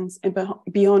humans and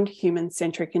beyond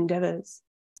human-centric endeavours.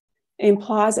 It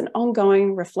implies an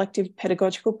ongoing reflective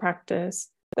pedagogical practice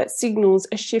that signals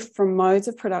a shift from modes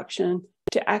of production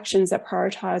to actions that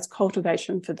prioritise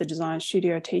cultivation for the design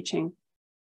studio teaching.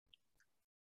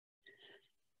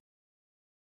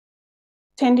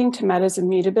 Tending to matters of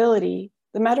mutability,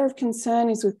 the matter of concern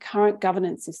is with current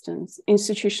governance systems,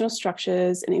 institutional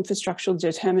structures, and infrastructural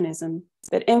determinism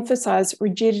that emphasise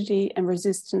rigidity and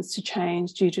resistance to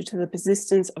change due to the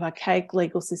persistence of archaic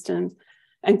legal systems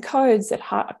and codes that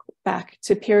hark back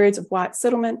to periods of white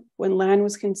settlement when land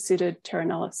was considered terra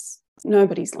nullius,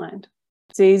 nobody's land.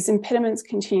 These impediments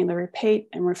continually repeat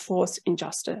and reinforce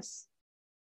injustice.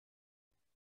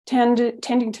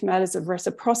 Tending to matters of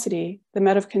reciprocity, the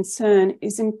matter of concern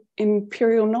is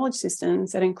imperial knowledge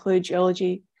systems that include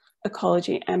geology,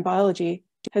 ecology, and biology.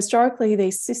 Historically,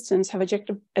 these systems have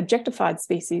objectified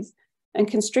species and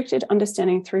constricted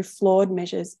understanding through flawed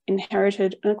measures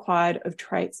inherited and acquired of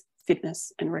traits,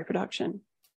 fitness, and reproduction.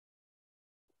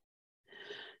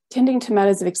 Tending to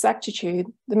matters of exactitude,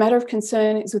 the matter of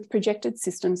concern is with projected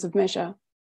systems of measure,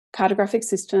 cartographic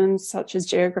systems such as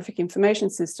geographic information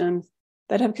systems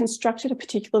that have constructed a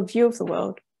particular view of the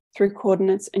world through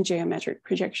coordinates and geometric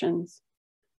projections.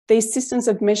 These systems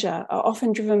of measure are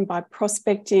often driven by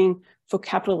prospecting for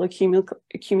capital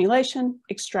accumulation,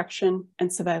 extraction,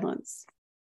 and surveillance.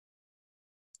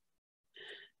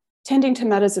 Tending to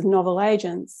matters of novel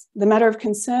agents, the matter of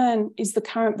concern is the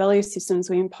current value systems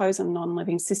we impose on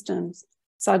non-living systems,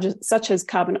 such as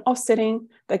carbon offsetting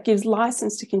that gives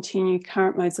license to continue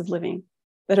current modes of living,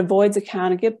 that avoids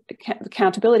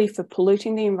accountability for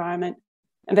polluting the environment,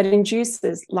 and that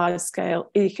induces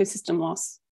large-scale ecosystem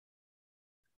loss.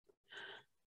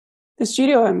 The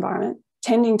studio environment,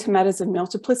 tending to matters of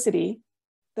multiplicity,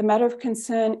 the matter of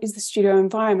concern is the studio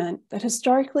environment that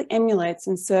historically emulates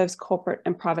and serves corporate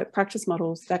and private practice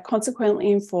models that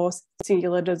consequently enforce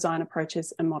singular design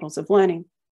approaches and models of learning.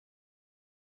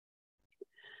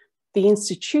 The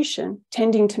institution,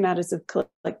 tending to matters of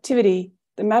collectivity,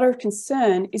 the matter of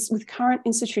concern is with current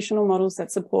institutional models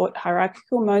that support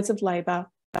hierarchical modes of labour,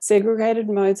 segregated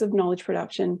modes of knowledge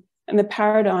production, and the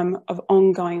paradigm of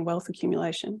ongoing wealth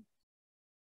accumulation.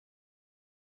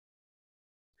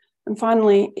 And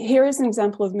finally, here is an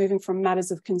example of moving from matters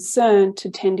of concern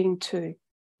to tending to.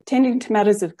 Tending to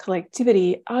matters of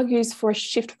collectivity argues for a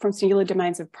shift from singular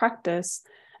domains of practice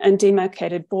and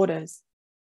demarcated borders.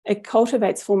 It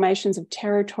cultivates formations of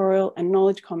territorial and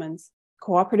knowledge commons,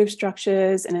 cooperative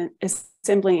structures, and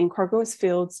assembling incongruous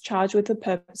fields charged with the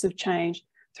purpose of change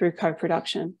through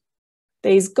co-production.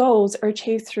 These goals are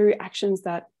achieved through actions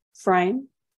that frame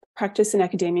practice and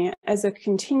academia as a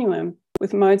continuum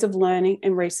with modes of learning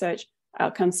and research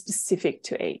outcomes specific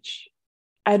to each.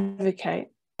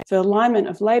 Advocate for alignment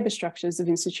of labour structures of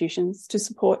institutions to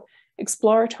support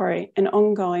exploratory and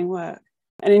ongoing work,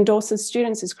 and endorses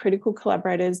students as critical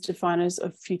collaborators, definers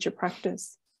of future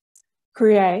practice.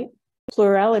 Create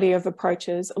plurality of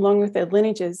approaches along with their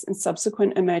lineages and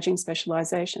subsequent emerging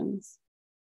specialisations.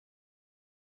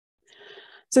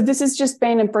 So this has just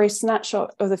been a brief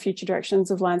snapshot of the future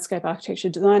directions of landscape architecture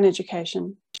design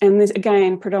education, and this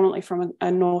again predominantly from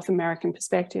a North American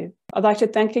perspective. I'd like to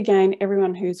thank again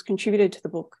everyone who's contributed to the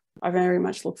book. I very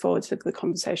much look forward to the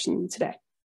conversation today.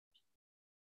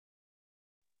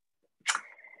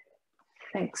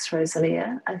 Thanks,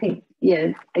 Rosalea. I think,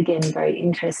 yeah, again, very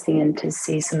interesting, and to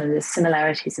see some of the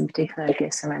similarities in particular, I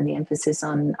guess, around the emphasis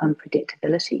on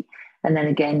predictability. And then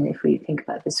again, if we think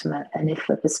about this from an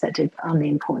IFLA perspective, on the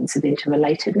importance of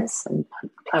interrelatedness and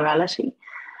plurality.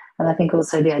 And I think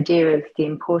also the idea of the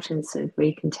importance of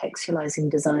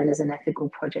recontextualizing design as an ethical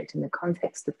project in the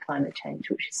context of climate change,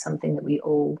 which is something that we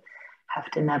all have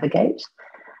to navigate.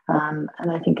 And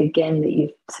I think, again, that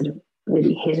you've sort of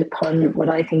really hit upon what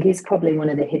I think is probably one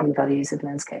of the hidden values of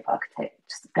landscape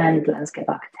architects and landscape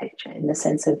architecture, in the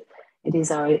sense of it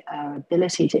is our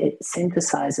ability to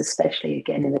synthesize, especially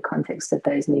again in the context of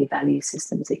those new value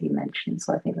systems that you mentioned.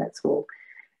 So I think that's all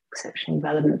exceptionally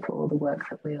relevant for all the work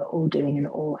that we are all doing in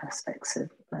all aspects of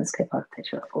landscape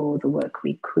architecture, all the work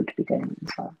we could be doing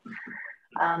as well.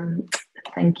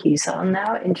 Thank you. So I'll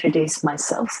now introduce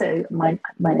myself. So my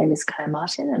name is Claire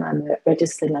Martin, and I'm a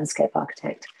registered landscape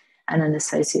architect and an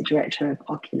associate director of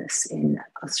Oculus in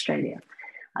Australia.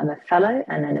 I'm a fellow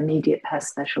and an immediate past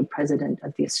special president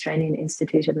of the Australian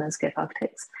Institute of Landscape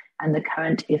Architects and the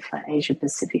current IFLA Asia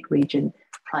Pacific Region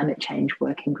Climate Change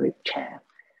Working Group Chair.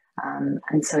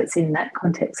 And so it's in that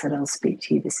context that I'll speak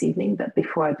to you this evening. But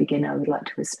before I begin, I would like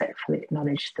to respectfully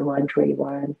acknowledge the Wurundjeri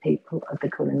Wurrung people of the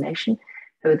Kulin Nation,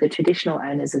 who are the traditional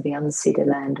owners of the unceded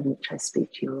land on which I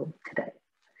speak to you all today.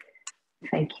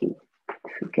 Thank you.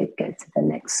 If we could go to the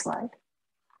next slide.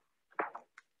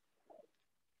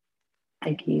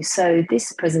 Thank you. So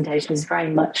this presentation is very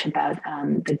much about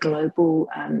the global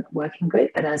working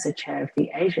group, but as a chair of the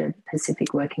Asia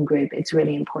Pacific Working Group, it's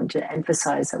really important to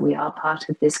emphasize that we are part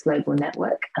of this global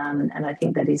network. And I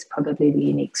think that is probably the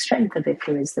unique strength of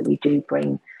IFLA, is that we do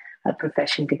bring a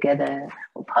profession together,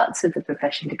 or parts of the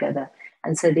profession together.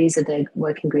 And so these are the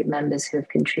working group members who have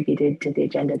contributed to the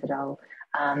agenda that I'll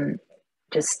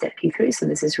just step you through. So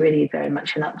this is really very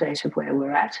much an update of where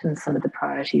we're at and some of the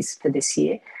priorities for this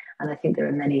year. And I think there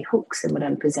are many hooks in what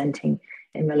I'm presenting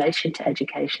in relation to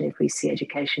education, if we see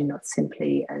education not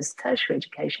simply as tertiary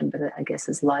education, but I guess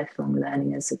as lifelong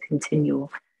learning, as a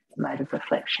continual mode of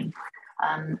reflection.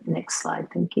 Next slide,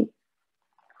 thank you.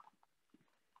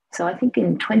 So I think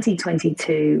in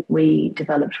 2022, we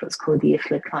developed what's called the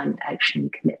IFLA Climate Action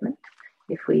Commitment.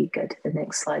 If we go to the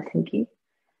next slide, thank you.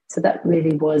 So that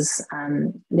really was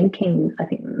linking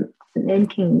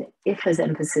IFLA's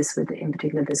emphasis with, in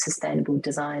particular, the sustainable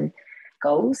design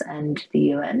goals and the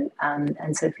UN.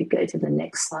 And so if we go to the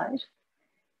next slide.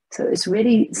 So it's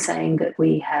really saying that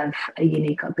we have a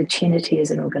unique opportunity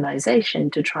as an organization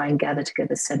to try and gather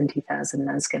together 70,000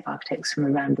 landscape architects from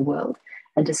around the world,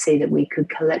 and to see that we could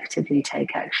collectively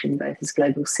take action both as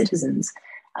global citizens,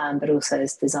 but also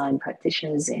as design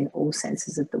practitioners in all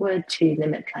senses of the word, to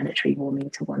limit planetary warming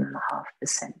to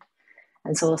 1.5%.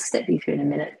 And so I'll step you through in a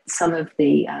minute some of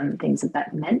the things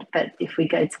that meant, but if we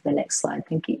go to the next slide,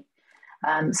 thank you.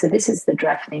 So this is the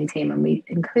drafting team, and we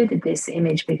included this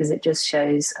image because it just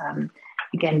shows,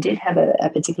 again, did have a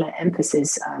particular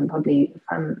emphasis probably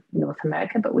from North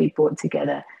America, but we brought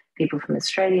together people from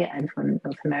Australia and from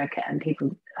North America, and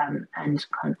people and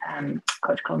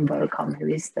Kochcon Boracom, who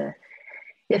is the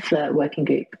IFLA working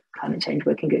group, climate change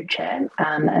working group chair.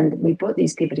 And we brought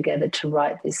these people together to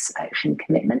write this action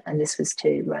commitment, and this was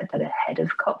to write that ahead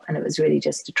of COP, and it was really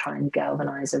just to try and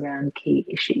galvanize around key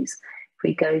issues. If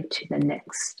we go to the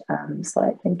next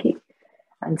slide, thank you.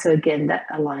 And so again, that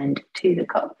aligned to the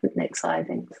COP. The next slide,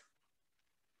 thanks.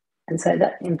 And so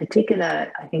that in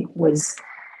particular, I think was,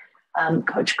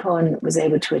 Kochcon was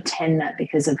able to attend that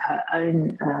because of her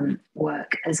own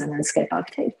work as a landscape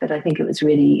architect, but I think it was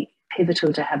really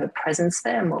pivotal to have a presence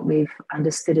there. And what we've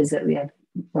understood is that we have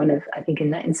one of, I think in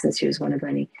that instance, she was one of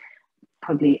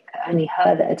probably only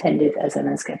her that attended as a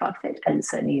landscape architect, and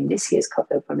certainly in this year's COP,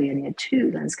 there probably only had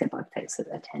 2 landscape architects that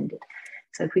attended.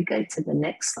 So if we go to the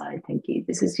next slide, thank you.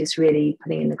 This is just really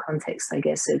putting in the context, I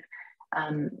guess, of,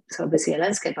 so obviously a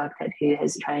landscape architect who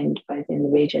has trained both in the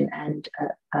region and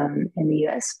in the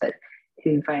US, but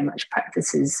who very much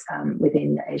practices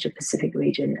within the Asia Pacific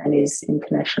region and is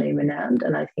internationally renowned,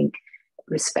 and I think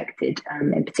respected,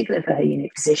 in particular for her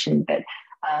unique position. But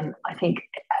I think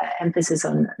her emphasis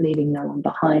on leaving no one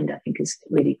behind, I think, is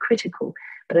really critical.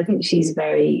 But I think she's a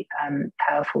very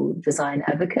powerful design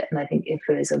advocate, and I think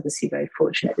IFLA is obviously very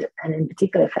fortunate, and in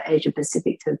particular for Asia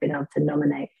Pacific, to have been able to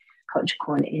nominate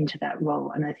Kochcon into that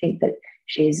role. And I think that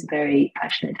she's very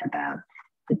passionate about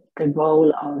the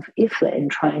role of IFLA in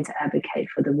trying to advocate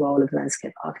for the role of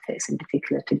landscape architects, in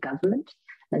particular to government.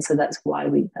 And so that's why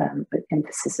we put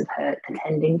emphasis of her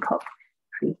attending COP.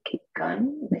 If we keep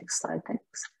going, next slide,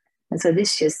 thanks. And so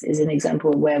this just is an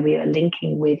example where we are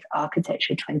linking with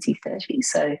Architecture 2030.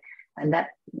 So, and that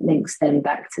links then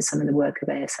back to some of the work of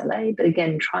ASLA, but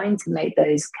again, trying to make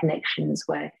those connections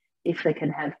where IFLA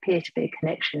can have peer-to-peer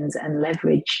connections and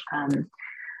leverage,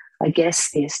 I guess,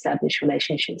 the established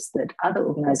relationships that other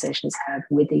organizations have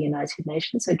with the United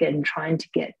Nations. So again, trying to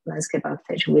get landscape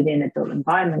architecture within a built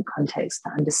environment context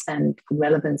to understand the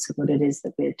relevance of what it is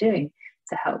that we're doing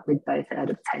to help with both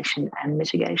adaptation and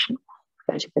mitigation.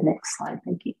 Go to the next slide,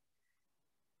 thank you.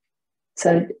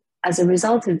 So as a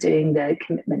result of doing the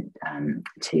commitment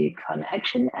to climate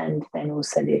action and then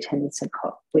also the attendance of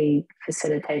COP, we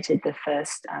facilitated the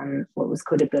first, what was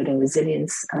called a building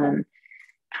resilience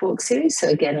talk series. So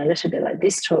again, a little bit like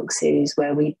this talk series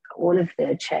where all of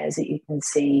the chairs that you can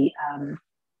see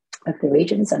of the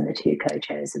regions and the 2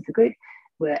 co-chairs of the group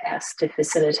were asked to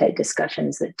facilitate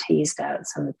discussions that teased out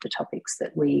some of the topics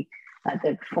that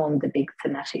that formed the big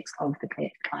thematics of the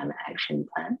climate action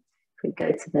plan. If we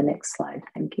go to the next slide,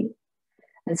 thank you.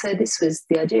 And so this was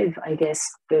the idea of, I guess,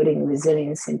 building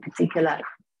resilience in particular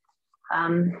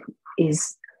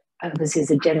is obviously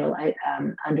is a general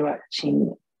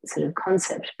underarching sort of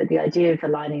concept, but the idea of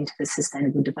aligning to the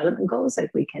Sustainable Development Goals, like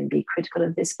we can be critical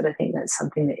of this, but I think that's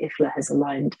something that IFLA has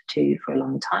aligned to for a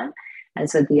long time. And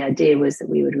so the idea was that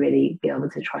we would really be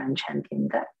able to try and champion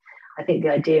that. I think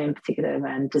the idea in particular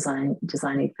around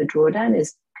designing for drawdown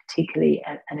is particularly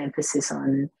an emphasis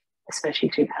on, especially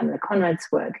through Pamela Conrad's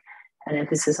work, an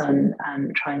emphasis on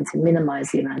trying to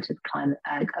minimize the amount of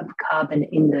carbon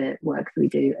in the work that we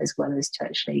do, as well as to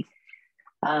actually,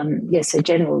 yes, a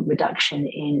general reduction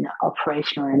in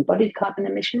operational and embodied carbon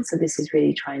emissions. So this is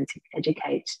really trying to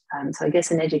educate, so I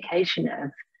guess an education of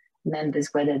members,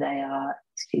 whether they are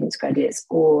students, graduates,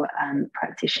 or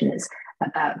practitioners,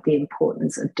 about the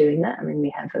importance of doing that. I mean,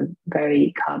 we have a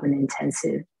very carbon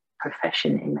intensive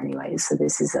profession in many ways. So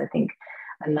this is, I think,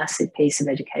 a massive piece of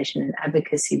education and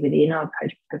advocacy within our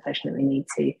profession that we need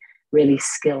to really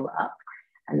skill up.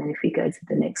 And then if we go to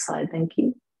the next slide, thank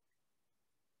you.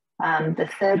 The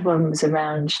third one was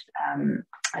around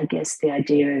I guess, the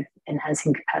idea of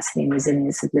enhancing capacity and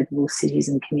resilience of livable cities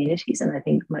and communities. And I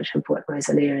think much of what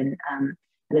Rosalea and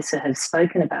Elisa have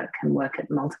spoken about can work at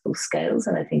multiple scales.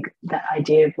 And I think that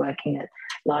idea of working at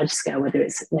large scale, whether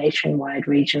it's nationwide,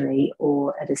 regionally,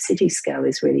 or at a city scale,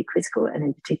 is really critical. And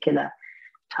in particular,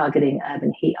 targeting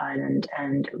urban heat island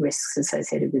and risks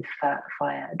associated with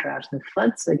fire, drought, and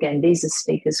floods. So again, these are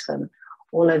speakers from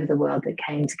all over the world that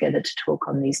came together to talk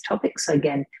on these topics. So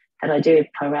again, that idea of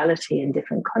plurality in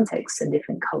different contexts and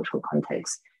different cultural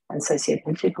contexts and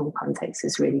socio-political contexts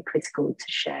is really critical to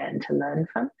share and to learn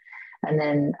from. And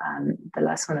then the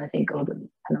last one, I think, or the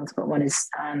penultimate one, is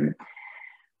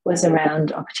was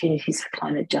around opportunities for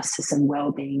climate justice and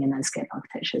well-being in landscape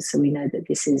architecture. So we know that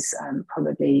this is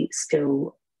probably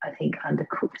still, I think,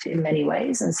 undercooked in many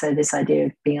ways. And so this idea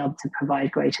of being able to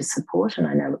provide greater support, and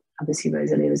I know obviously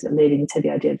Rosalea was alluding to the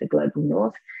idea of the global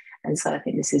north. And so I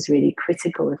think this is really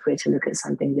critical if we're to look at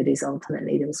something that is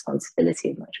ultimately the responsibility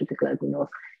of much of the global north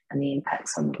and the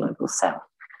impacts on the global south.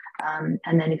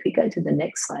 And then if we go to the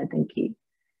next slide, thank you.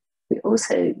 We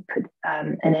also put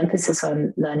an emphasis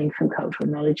on learning from cultural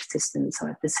knowledge systems. So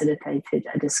I facilitated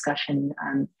a discussion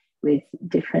with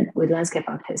landscape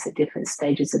architects at different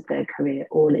stages of their career,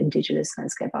 all Indigenous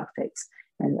landscape architects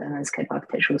and a landscape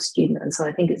architectural student. And so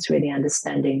I think it's really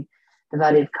understanding the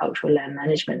value of cultural land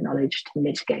management knowledge to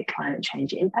mitigate climate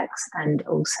change impacts, and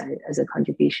also as a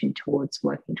contribution towards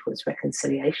working towards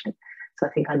reconciliation. So I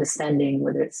think understanding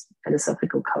whether it's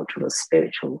philosophical, cultural, or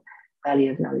spiritual value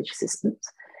of knowledge systems.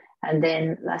 And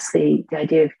then lastly, the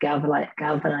idea of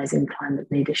galvanizing climate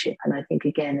leadership. And I think,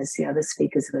 again, as the other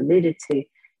speakers have alluded to,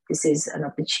 this is an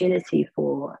opportunity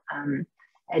for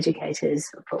educators,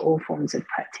 for all forms of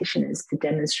practitioners, to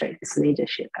demonstrate this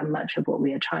leadership. And much of what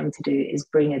we are trying to do is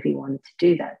bring everyone to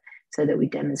do that so that we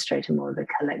demonstrate a more of a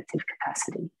collective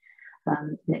capacity.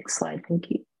 Next slide,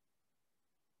 thank you.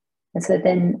 And so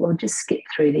then we'll just skip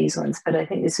through these ones, but I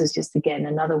think this was just, again,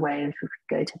 another way, if we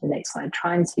could go to the next slide,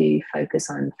 trying to focus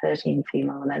on 13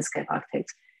 female landscape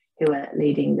architects who are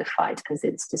leading the fight, as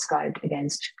it's described,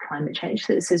 against climate change.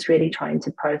 So this is really trying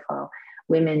to profile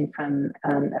women from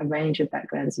a range of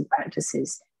backgrounds and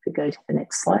practices. If we go to the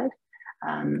next slide,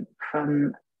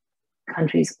 from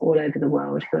countries all over the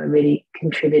world who are really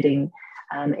contributing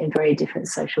in very different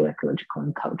social, ecological,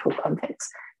 and cultural contexts.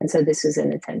 And so this is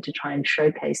an attempt to try and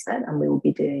showcase that, and we will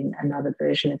be doing another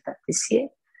version of that this year.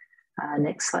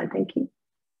 Next slide, thank you.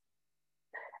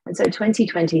 And so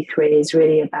 2023 is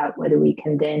really about whether we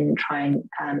can then try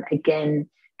and, again,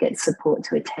 get support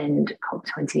to attend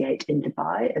COP28 in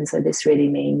Dubai. And so this really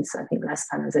means, I think last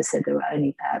time, as I said, there were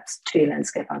only perhaps 2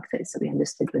 landscape architects that we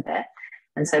understood were there.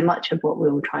 And so much of what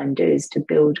we will try and do is to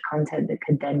build content that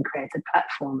could then create a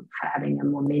platform for having a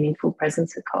more meaningful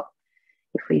presence at COP.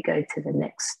 If we go to the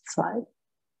next slide,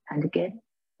 and again,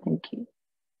 thank you.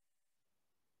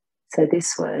 So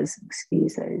this was,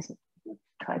 excuse those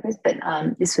typos, but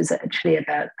this was actually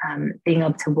about being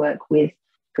able to work with,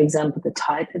 for example, the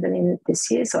Thai Pavilion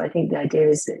this year. So I think the idea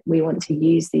is that we want to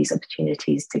use these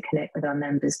opportunities to connect with our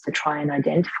members to try and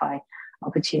identify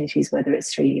opportunities, whether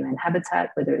it's through UN Habitat,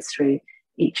 whether it's through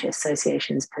each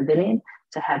association's pavilion,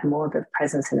 to have more of a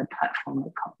presence in a platform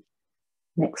at COP.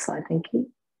 Next slide, thank you.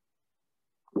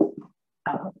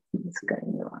 Oh, it's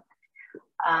going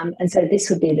on. And so this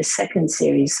would be the second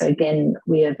series. So again,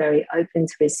 we are very open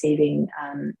to receiving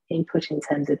input in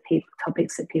terms of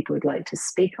topics that people would like to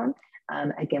speak on.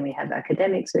 Again, we have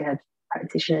academics, we have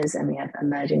practitioners, and we have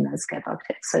emerging landscape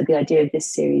architects. So the idea of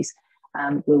this series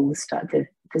will start to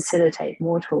facilitate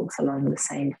more talks along the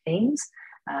same themes,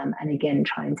 and again,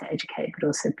 trying to educate, but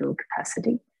also build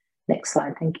capacity. Next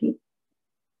slide, thank you.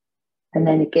 And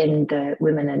then again, the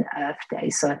Women and Earth Day.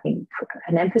 So I think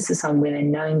an emphasis on women,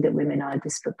 knowing that women are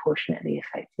disproportionately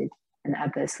affected and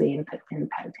adversely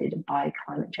impacted by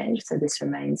climate change. So this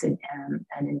remains an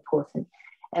important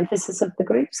emphasis of the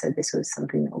group. So this was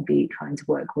something that we'll be trying to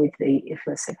work with the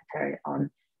IFLA Secretariat on,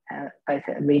 both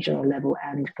at a regional level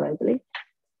and globally.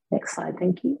 Next slide,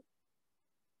 thank you.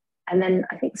 And then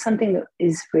I think something that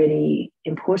is really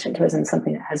important to us, and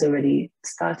something that has already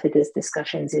started as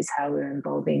discussions, is how we're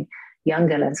involving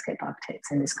younger landscape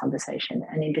architects in this conversation.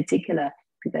 And in particular,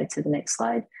 if we go to the next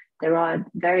slide, there are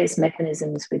various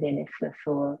mechanisms within IFLA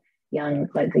for young,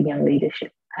 like the Young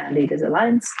Leaders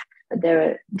Alliance, but there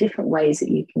are different ways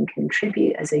that you can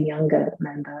contribute as a younger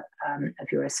member of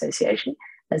your association.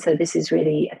 And so this is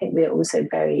really, I think we're also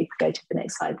very, go to the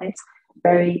next slide, thanks,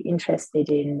 very interested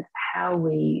in how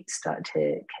we start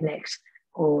to connect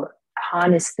or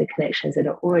harness the connections that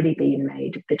are already being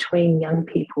made between young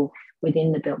people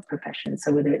within the built profession.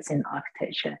 So whether it's in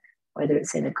architecture, whether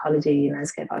it's in ecology,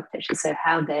 landscape architecture, so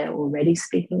how they're already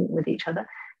speaking with each other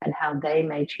and how they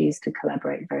may choose to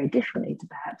collaborate very differently to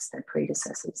perhaps their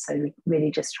predecessors. So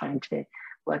really just trying to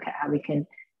work out how we can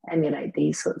emulate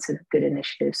these sorts of good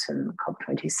initiatives from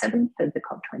COP27 for the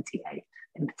COP28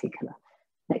 in particular.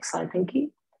 Next slide, thank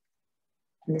you.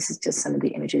 And this is just some of the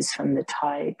images from the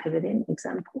Thai pavilion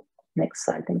example. Next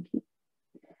slide, thank you.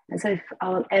 And so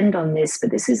I'll end on this,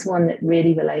 but this is one that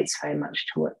really relates very much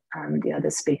to what the other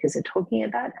speakers are talking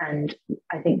about. And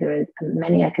I think there are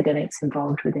many academics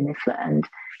involved within IFLA and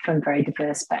from very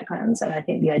diverse backgrounds. And I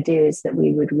think the idea is that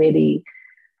we would really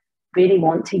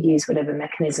want to use whatever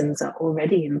mechanisms are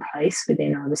already in place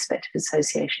within our respective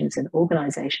associations and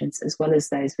organizations, as well as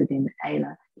those within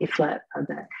IFLA,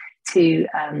 to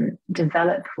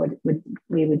develop what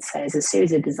we would say is a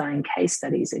series of design case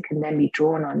studies that can then be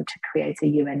drawn on to create a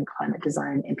UN climate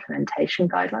design implementation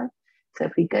guideline. So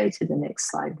if we go to the next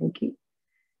slide, thank you.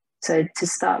 So to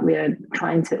start, we are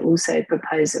trying to also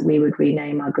propose that we would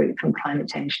rename our group from Climate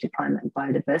Change to Climate and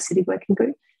Biodiversity Working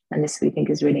Group. And this we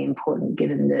think is really important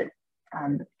given the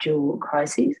dual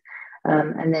crises.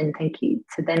 And then thank you,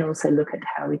 to then also look at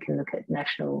how we can look at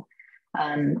national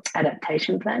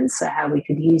adaptation plans, so how we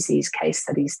could use these case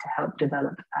studies to help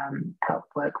develop, help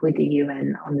work with the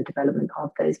UN on the development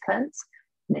of those plans.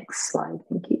 Next slide,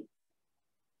 thank you.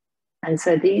 And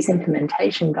so these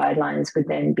implementation guidelines would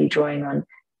then be drawing on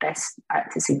best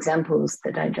practice examples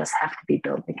that don't just have to be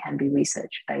built, they can be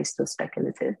research-based or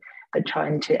speculative, but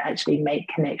trying to actually make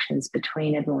connections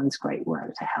between everyone's great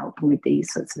work to help with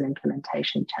these sorts of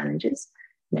implementation challenges.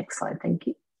 Next slide, thank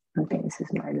you. I think this is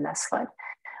my last slide.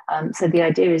 So the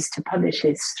idea is to publish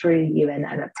this through UN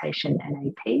Adaptation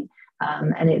NAP,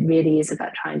 and it really is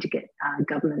about trying to get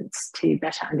governments to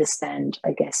better understand,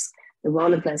 I guess, the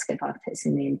role of landscape architects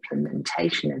in the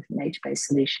implementation of nature-based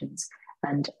solutions,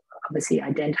 and obviously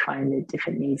identifying the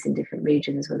different needs in different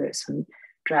regions, whether it's from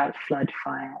drought, flood,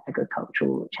 fire,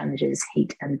 agricultural challenges,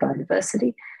 heat, and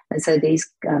biodiversity. And so these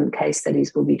case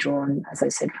studies will be drawn, as I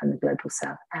said, from the Global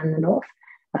South and the North.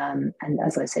 And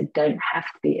as I said, don't have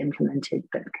to be implemented,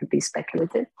 but could be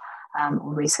speculative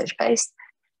or research-based.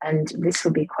 And this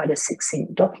will be quite a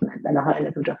succinct document and a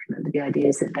high-level document, but the idea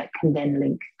is that that can then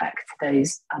link back to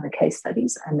those other case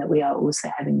studies, and that we are also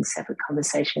having separate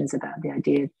conversations about the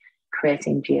idea of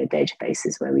creating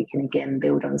geodatabases where we can again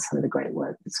build on some of the great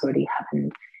work that's already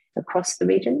happened across the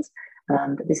regions.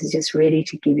 But this is just really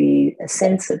to give you a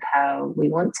sense of how we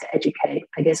want to educate.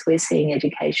 I guess we're seeing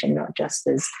education not just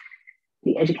as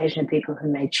the education of people who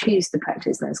may choose to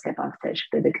practice landscape architecture,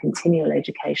 but the continual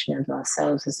education of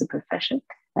ourselves as a profession,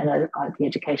 and the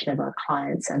education of our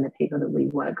clients and the people that we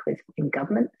work with in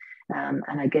government. And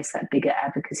I guess that bigger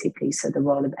advocacy piece, so the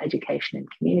role of education and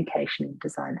communication in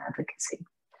design advocacy.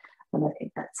 And I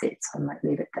think that's it, so I might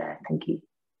leave it there. Thank you.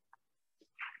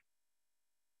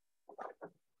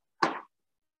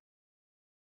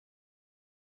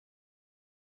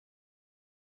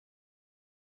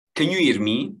 Can you hear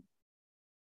me?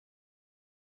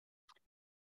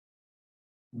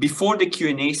 Before the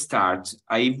Q&A starts,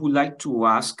 I would like to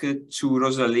ask to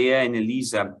Rosalea and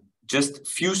Elisa just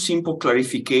few simple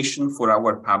clarification for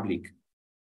our public,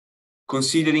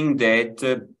 considering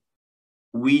that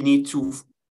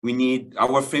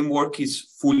our framework is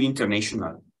fully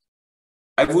international.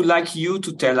 I would like you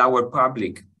to tell our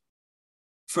public,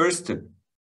 first,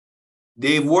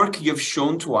 the work you have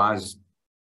shown to us,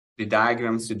 the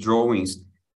diagrams, the drawings,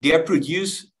 they are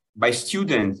produced by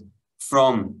students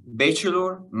from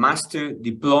bachelor, master,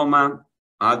 diploma,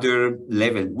 other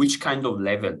level. Which kind of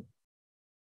level?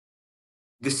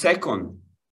 The second,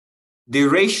 the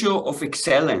ratio of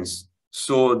excellence,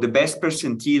 so the best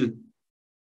percentile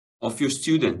of your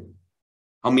student,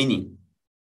 how many?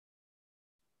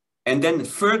 And then the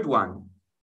third one,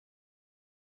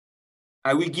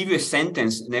 I will give you a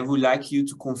sentence and I would like you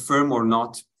to confirm or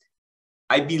not.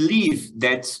 I believe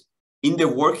that in the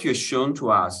work you have shown to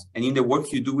us and in the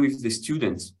work you do with the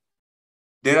students,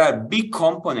 there are big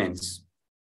components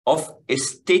of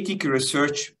aesthetic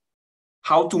research,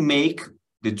 how to make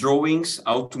the drawings,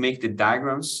 how to make the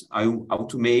diagrams, how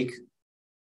to make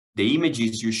the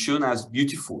images you've shown us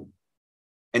beautiful.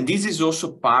 And this is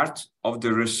also part of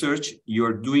the research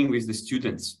you're doing with the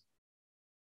students.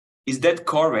 Is that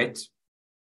correct?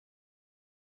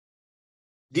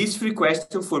 These three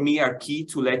questions for me are key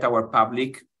to let our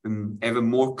public have a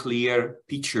more clear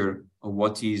picture of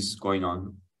what is going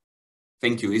on.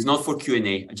 Thank you. It's not for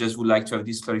Q&A. I just would like to have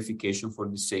this clarification for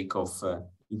the sake of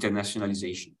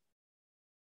internationalization.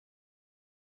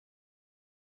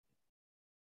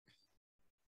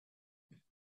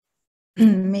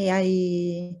 May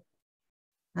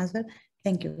I answer?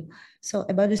 Thank you. So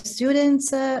about the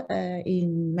students,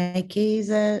 in my case,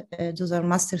 those are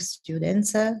master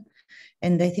students.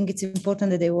 And I think it's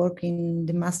important that they work in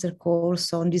the master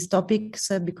course on these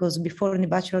topics because before in the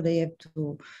bachelor, they have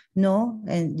to know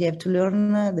and they have to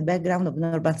learn the background of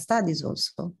urban studies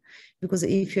also. Because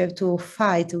if you have to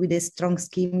fight with a strong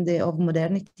scheme of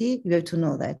modernity, you have to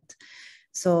know that.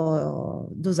 So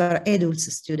those are adult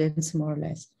students, more or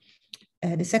less.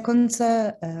 The second,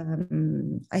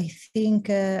 I think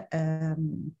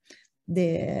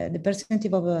the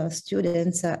percentage of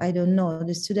students, I don't know,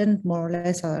 the students more or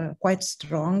less are quite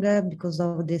strong because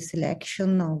of the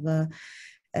selection of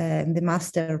the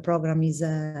master program is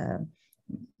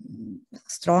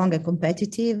strong and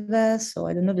competitive. So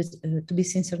I don't know, to be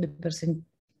sincere, the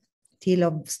percentile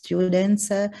of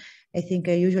students, I think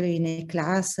usually in a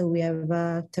class we have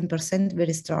 10%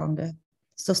 very strong.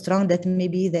 So strong that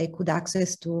maybe they could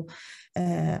access to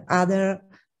other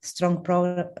strong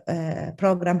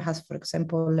program as, for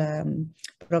example,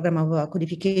 program of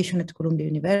codification at Columbia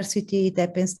University. It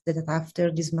happens that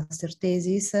after this master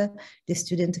thesis, the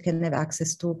student can have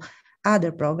access to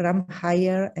other program,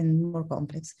 higher and more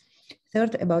complex.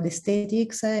 Third, about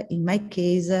aesthetics, in my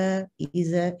case,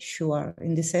 is sure,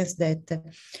 in the sense that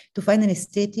to find an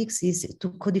aesthetics is to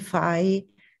codify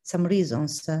some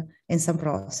reasons and some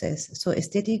process. So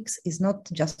aesthetics is not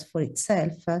just for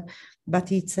itself,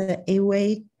 but it's a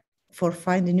way for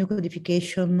finding new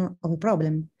codification of a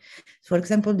problem. For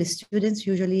example, the students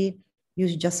usually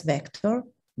use just vector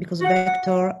because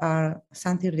vector are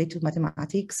something related to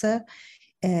mathematics.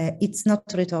 It's not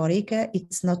rhetoric,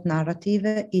 it's not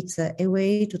narrative, it's a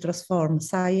way to transform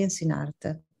science in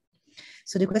art.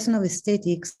 So the question of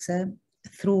aesthetics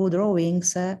through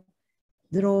drawings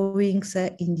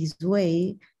in this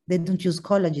way, they don't use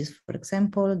collages, for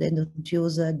example, they don't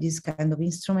use this kind of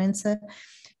instruments.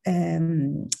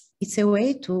 It's a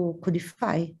way to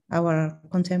codify our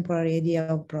contemporary idea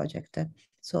of project.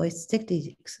 So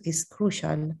aesthetics is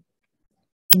crucial.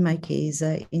 In my case,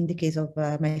 in the case of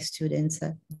my students,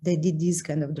 they did these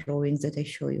kind of drawings that I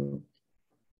show you.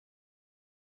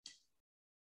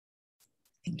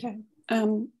 Okay.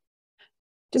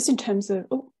 Just in terms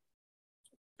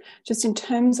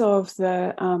of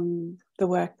the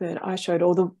work that I showed,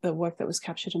 or the work that was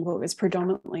captured in the book, is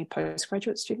predominantly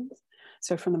postgraduate students,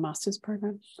 so from the master's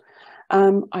program.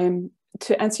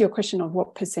 To answer your question of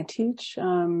what percentage,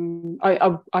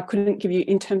 I couldn't give you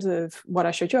in terms of what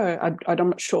I showed you. I'm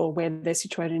not sure where they're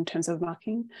situated in terms of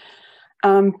marking.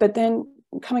 But then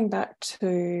coming back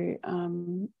to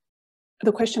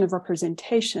the question of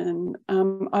representation,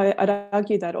 I'd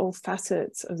argue that all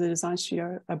facets of the design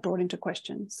studio are brought into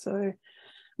question. So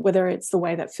whether it's the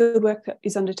way that fieldwork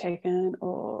is undertaken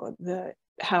or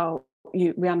how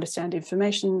we understand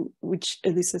information, which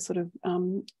Elisa sort of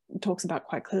talks about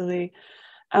quite clearly,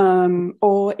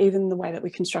 or even the way that we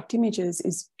construct images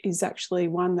is actually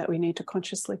one that we need to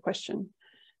consciously question,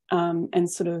 and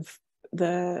sort of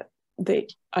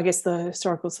I guess the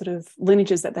historical sort of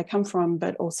lineages that they come from,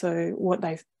 but also what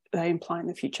they imply in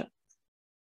the future.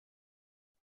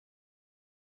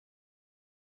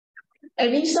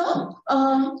 Elisa,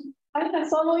 I have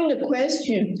following the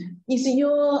question. Is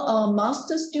your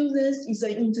master students, is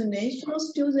it international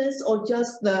students or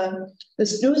just the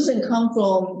students that come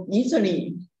from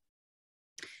Italy?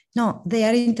 No, they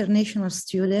are international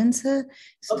students.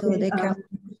 So okay, they come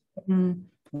from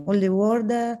all the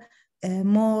world,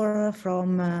 more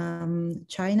from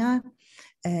China,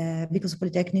 because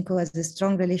Politecnico has a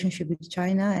strong relationship with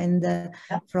China, and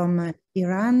from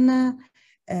Iran,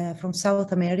 from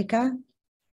South America,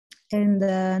 and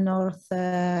North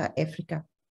Africa,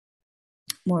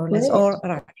 more or less, or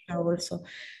Russia also.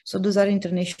 So those are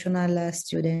international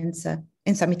students,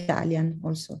 and some Italian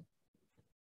also.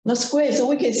 That's great. So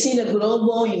we can see the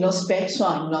global,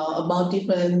 spectrum, about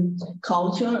different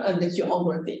culture and the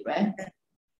geography, right?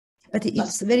 But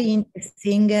it's very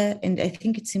interesting, and I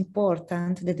think it's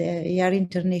important that they are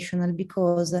international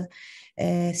because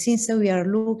since we are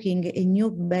looking at a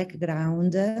new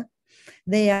background,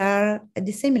 they are at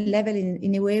the same level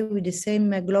in a way with the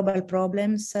same global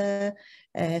problems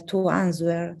to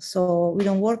answer. So we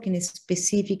don't work in a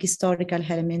specific historical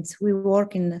elements. We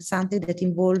work in something that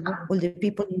involves all the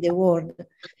people in the world.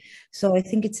 So I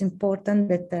think it's important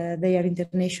that they are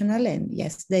international, and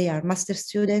yes, they are master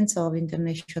students of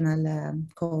international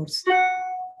course.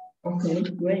 Okay,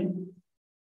 great.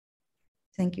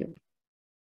 Thank you.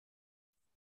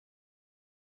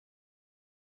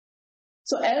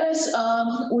 So Alice,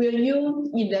 will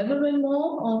you elaborate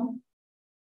more on?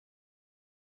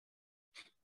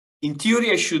 In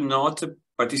theory, I should not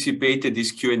participate in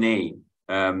this Q&A.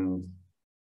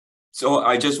 So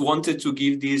I just wanted to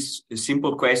give this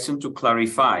simple question to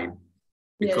clarify,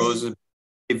 because Yes.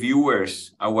 the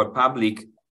viewers, our public,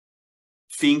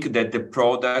 think that the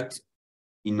product,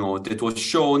 that was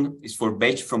shown is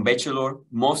from bachelor.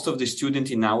 Most of the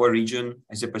students in our region,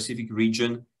 as a Pacific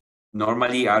region,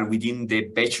 normally are within the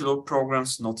bachelor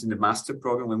programs, not in the master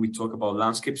program when we talk about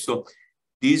landscape. So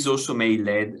this also may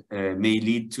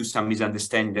lead to some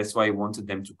misunderstanding. That's why I wanted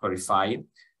them to clarify.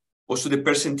 Also, the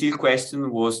percentile question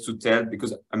was to tell,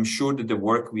 because I'm sure that the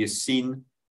work we have seen,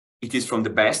 it is from the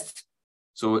best.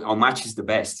 So how much is the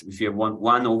best? If you have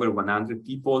one over 100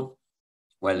 people,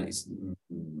 well,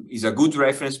 it's a good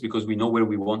reference because we know where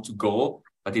we want to go,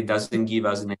 but it doesn't give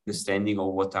us an understanding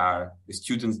of what are the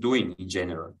students doing in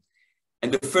general.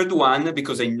 And the third one,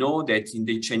 because I know that in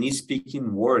the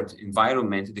Chinese-speaking world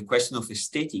environment, the question of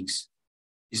aesthetics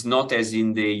is not as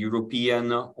in the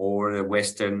European or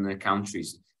Western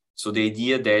countries. So the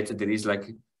idea that there is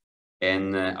like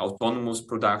an autonomous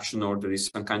production, or there is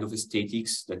some kind of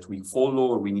aesthetics that we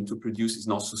follow or we need to produce, is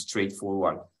not so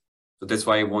straightforward. So that's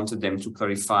why I wanted them to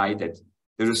clarify that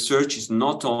the research is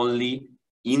not only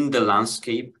in the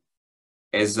landscape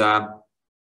as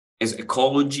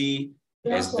ecology,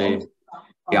 as the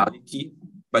reality,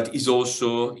 but is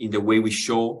also in the way we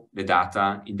show the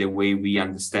data, in the way we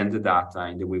understand the data,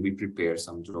 in the way we prepare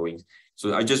some drawings.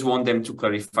 So I just want them to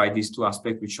clarify these two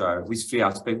aspects, these three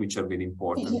aspects, which are very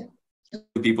important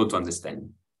for people to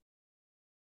understand.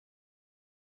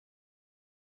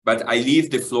 But I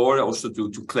leave the floor also to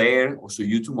Claire, also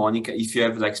you to Monica. If you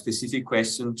have like specific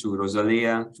questions to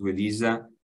Rosalea, to Elisa,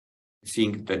 I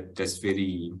think that's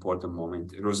very important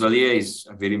moment. Rosalea is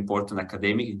a very important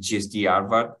academic at GSD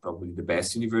Harvard, probably the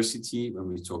best university when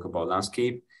we talk about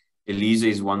landscape. Elisa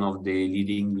is one of the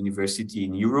leading university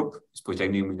in Europe.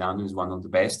 Politecnico Milano is one of the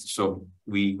best. So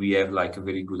we have like a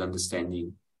very good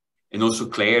understanding. And also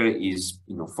Claire is,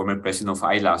 former president of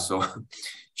IFLA, so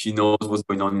she knows what's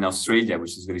going on in Australia,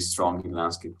 which is very strong in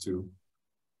landscape too.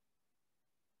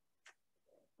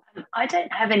 I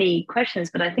don't have any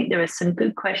questions, but I think there are some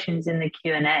good questions in the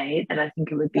Q&A that I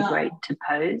think it would be great to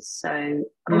pose. So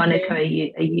Monica, are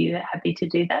you happy to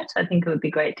do that? I think it would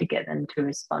be great to get them to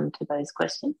respond to those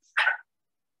questions.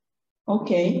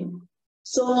 Okay.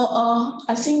 So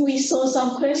I think we saw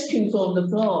some questions from the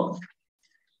blog.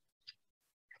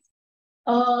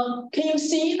 Can you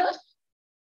see that?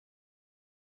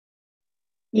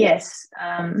 Yes.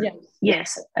 Yes.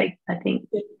 Yes, I think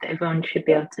everyone should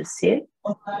be able to see it.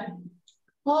 Okay.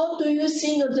 How do you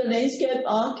think as a landscape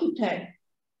architect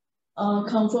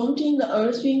confronting the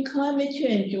Earth's climate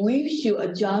change, we should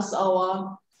adjust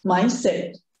our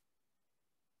mindset?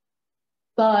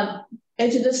 But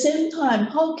at the same time,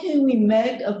 how can we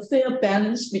make a fair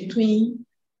balance between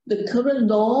the current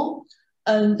law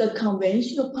and the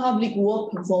conventional public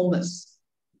work performance?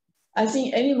 I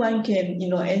think anyone can,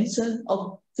 answer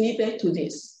or feedback to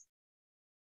this.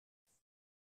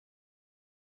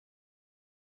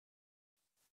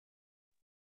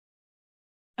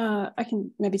 I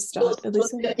can maybe start,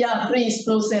 Elisa. Yeah, please,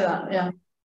 Rosalea. Yeah.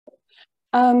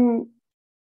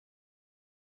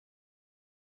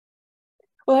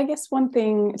 Well, I guess one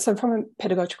thing, so from a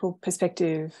pedagogical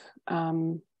perspective,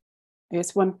 I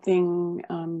guess one thing,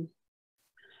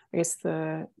 I guess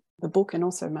the book and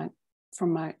also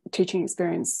from my teaching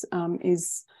experience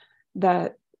is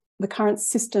that the current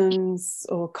systems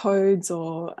or codes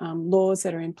or laws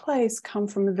that are in place come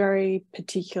from a very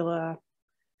particular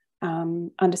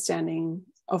understanding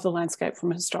of the landscape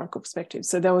from a historical perspective.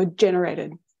 So they were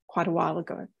generated quite a while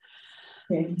ago.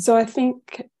 Okay. So I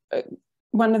think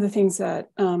one of the things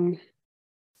that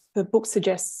the book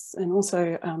suggests, and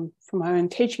also from my own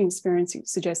teaching experience it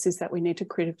suggests, is that we need to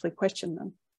critically question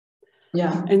them.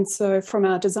 Yeah. And so from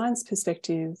our design's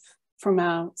perspective, from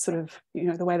our sort of,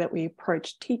 the way that we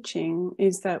approach teaching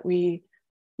is that we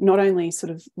not only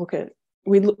sort of look at,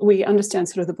 we understand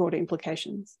sort of the broader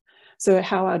implications. So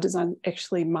how our design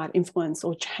actually might influence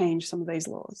or change some of these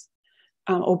laws,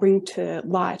 or bring to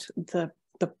light the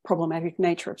problematic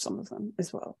nature of some of them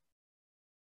as well.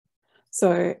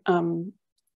 So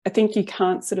I think you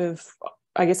can't sort of,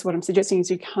 I guess what I'm suggesting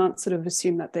is you can't sort of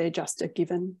assume that they're just a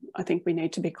given. I think we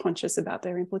need to be conscious about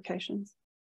their implications,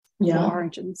 their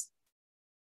origins.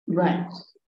 Right.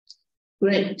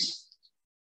 Great.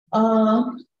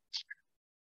 How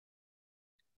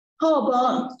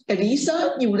about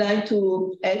Elisa? You would like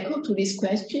to echo to this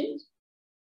question?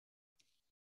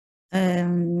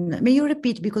 May you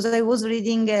repeat, because I was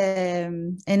reading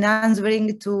and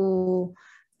answering to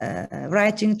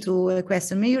writing to a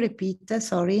question. May you repeat?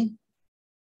 Sorry.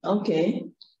 Okay.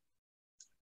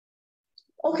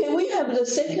 Okay, we have the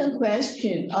second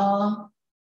question.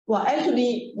 well,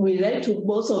 actually relate to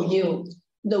both of you.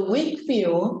 The weak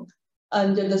field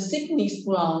and the thickness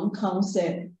ground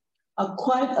concept are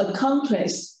quite a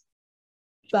complex,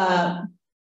 but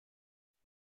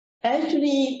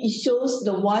actually it shows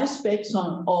the wide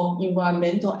spectrum of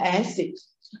environmental ethics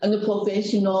and the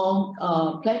professional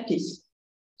practice.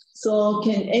 So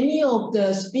can any of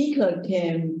the speakers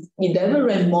can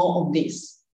elaborate more on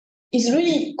this? It's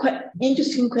really quite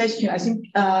interesting question. I think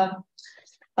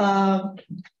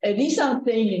Elisa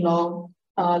saying,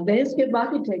 landscape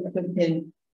architecture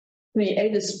can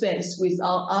create a space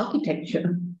without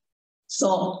architecture.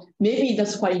 So maybe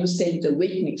that's why you say the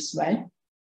weakness, right?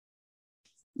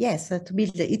 Yes, to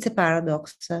build, it's a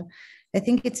paradox. I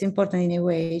think it's important in a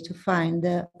way to find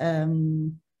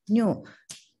new.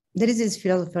 There is this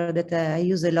philosopher that I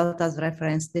use a lot as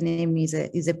reference. The name is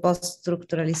a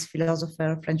post-structuralist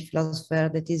philosopher, French philosopher,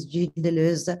 that is Gilles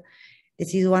Deleuze.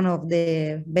 This is one of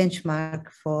the benchmark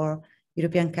for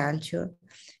European culture.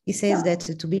 He says that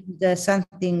to build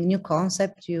something new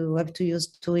concept, you have to use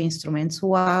two instruments.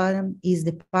 One is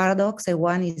the paradox and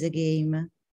one is a game.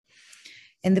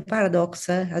 And the paradox,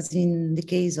 as in the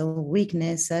case of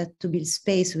weakness, to build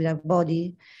space with our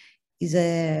body is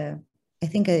I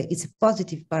think it's a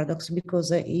positive paradox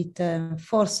because it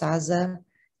forces us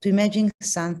to imagine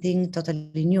something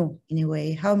totally new in a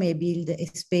way. How may I build a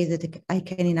space that I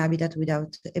can inhabit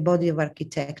without a body of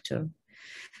architecture?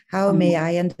 How may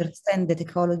I understand that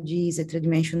ecology is a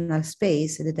three-dimensional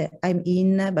space that I'm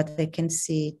in, but I can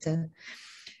see it?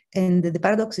 And the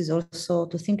paradox is also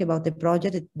to think about a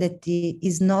project that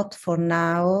is not for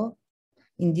now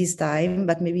in this time,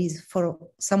 but maybe is for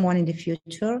someone in the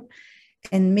future.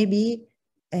 And maybe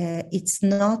it's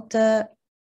not,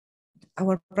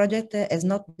 our project is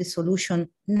not the solution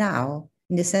now,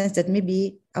 in the sense that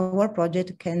maybe our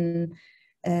project can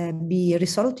be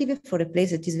resolutive for a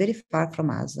place that is very far from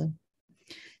us.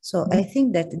 So I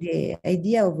think that the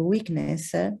idea of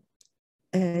weakness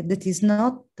that is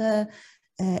not a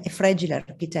fragile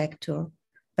architecture,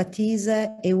 but is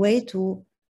a way to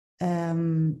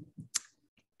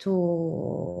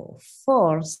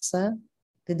force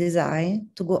the design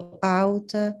to go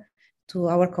out to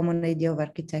our common idea of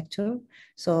architecture.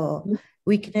 So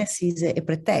weakness is a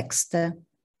pretext.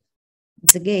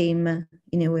 It's a game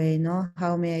in a way, no?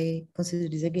 How may I consider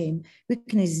this a game?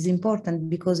 Weakness is important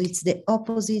because it's the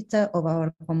opposite of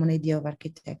our common idea of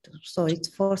architecture. So it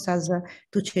forces us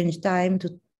to change time,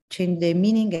 to change the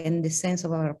meaning and the sense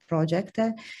of our project,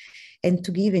 and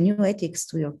to give a new ethics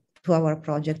to our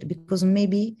project, because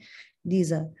maybe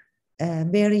these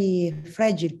very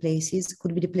fragile places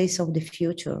could be the place of the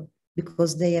future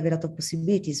because they have a lot of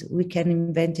possibilities. We can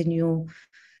invent a new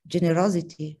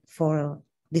generosity for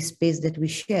the space that we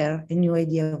share, a new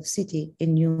idea of city, a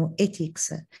new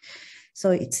ethics.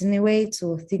 So it's in a way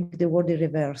to think the world in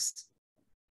reverse.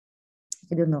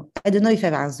 I don't know. I don't know if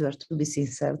I've answered, to be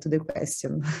sincere, to the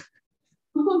question.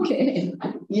 Okay.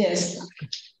 Yes.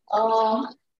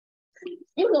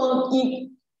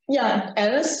 Yeah,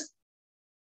 Alice.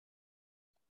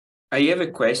 I have a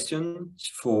question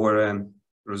for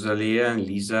Rosalea and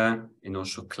Lisa and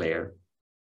also Claire.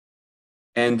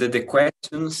 And the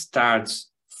question starts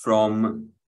from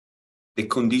the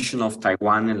condition of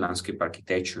Taiwan and landscape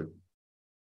architecture.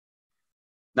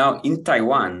 Now, in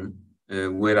Taiwan,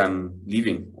 where I'm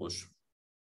living also,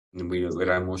 and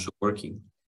where I'm also working,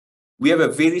 we have a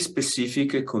very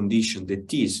specific condition,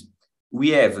 that is, we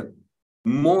have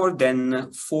more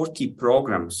than 40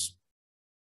 programs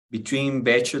between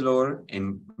bachelor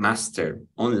and master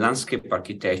on landscape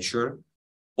architecture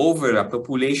over a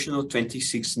population of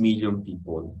 26 million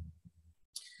people,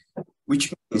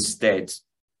 which means that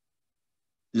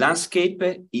landscape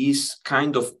is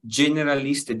kind of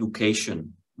generalist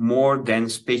education more than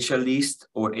specialist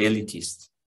or elitist.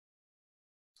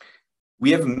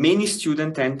 We have many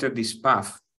students enter this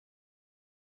path.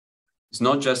 It's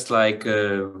not just like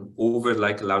over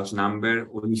like a large number,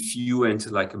 only few enter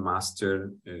like a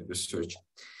master research.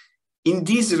 In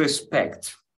this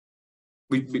respect,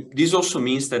 this also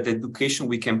means that the education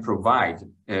we can provide,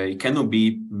 it cannot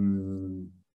be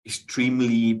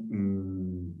extremely,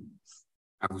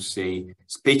 I would say,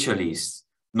 specialist.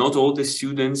 Not all the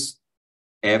students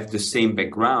have the same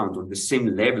background or the same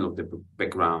level of the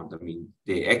background. I mean,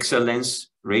 the excellence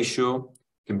ratio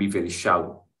can be very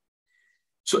shallow.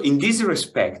 So in this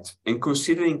respect, and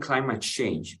considering climate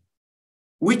change,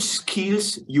 which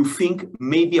skills you think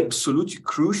may be absolutely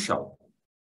crucial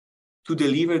to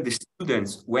deliver the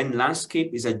students when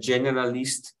landscape is a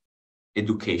generalist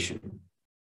education?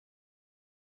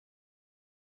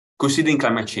 Considering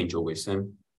climate change always.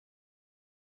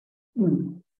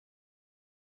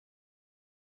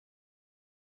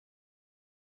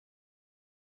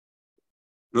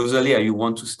 Rosalea, you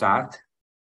want to start?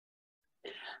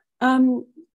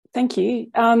 Thank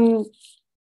you.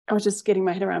 I was just getting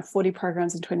my head around 40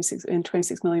 programs and 26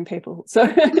 million people. So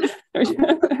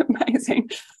amazing.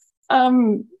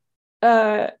 I'd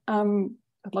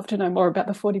love to know more about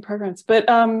the 40 programs. But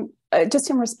just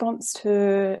in response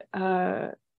to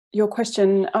your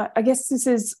question, I guess this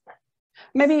is,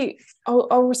 maybe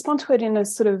I'll respond to it in a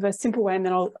sort of a simple way and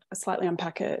then I'll slightly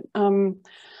unpack it.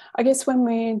 I guess when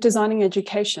we're designing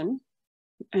education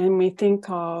and we think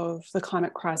of the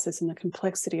climate crisis and the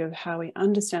complexity of how we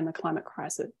understand the climate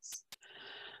crisis,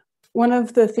 one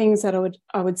of the things that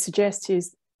I would suggest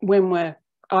is when we're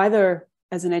either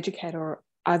as an educator or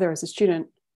either as a student,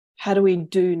 how do we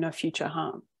do no future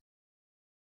harm?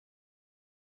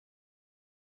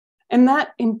 And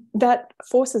that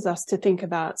forces us to think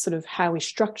about sort of how we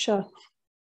structure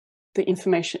the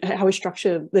information, how we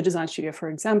structure the design studio, for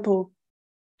example.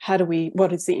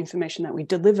 What is the information that we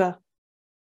deliver?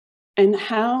 And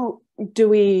how do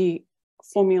we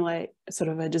formulate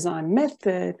sort of a design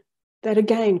method that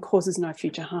again causes no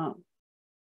future harm?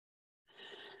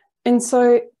 And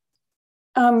so,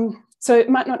 so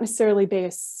it might not necessarily be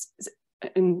it's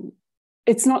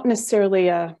not necessarily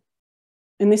and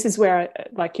this is where,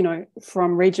 like, you know,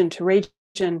 from region to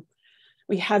region,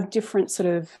 we have different sort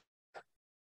of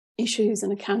issues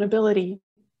and accountability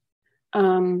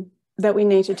that we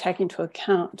need to take into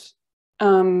account.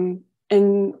 And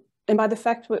by the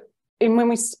fact that, and when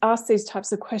we ask these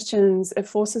types of questions, it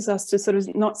forces us to sort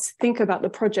of not think about the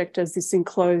project as this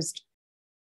enclosed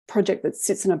project that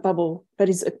sits in a bubble, but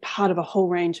is a part of a whole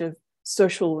range of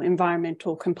social,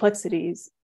 environmental complexities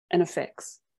and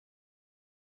effects.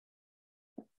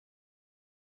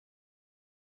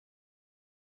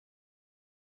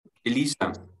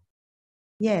 Elisa.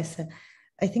 Yes,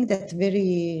 I think that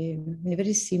in a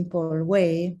very simple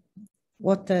way,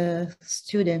 what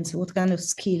students, what kind of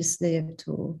skills they have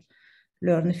to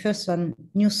learn. The first one,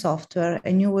 new software,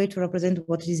 a new way to represent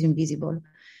what is invisible.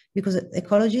 Because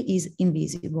ecology is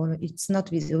invisible, it's not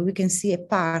visible. We can see a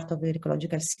part of the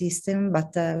ecological system,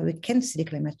 but we can't see the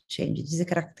climate change. It is a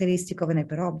characteristic of an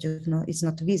hyperobject, no? It's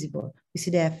not visible, we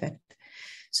see the effect.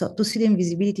 So to see the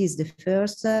invisibility is the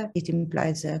first, it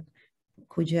implies a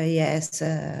QGIS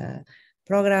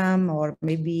program or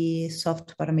maybe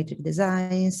soft parametric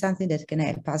design, something that can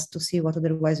help us to see what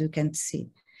otherwise we can't see.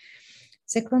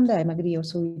 Second, I agree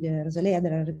also with Rosalea,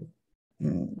 there are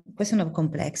question of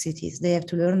complexities. They have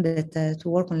to learn that to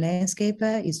work on landscape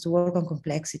is to work on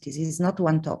complexities. It's not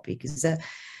one topic. It's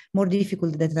more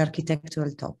difficult than an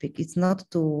architectural topic. It's not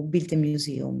to build a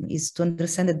museum. It's to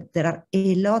understand that there are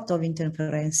a lot of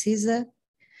interferences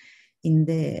in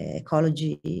the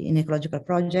ecological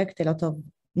project, a lot of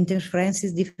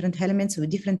interferences, different elements with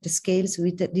different scales,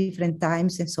 with different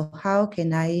times. And so how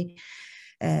can I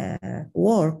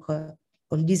work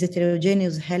all these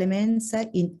heterogeneous elements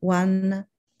in one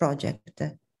project?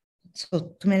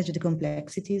 So to manage the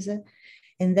complexities.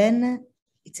 And then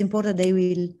it's important they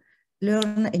will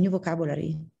learn a new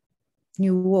vocabulary,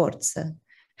 new words.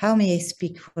 How may I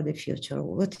speak for the future?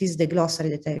 What is the glossary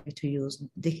that I have to use?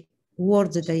 The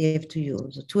words that I have to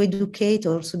use to educate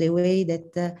also the way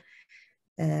that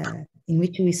in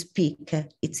which we speak.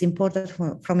 It's important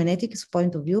from an ethics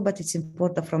point of view, but it's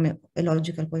important from a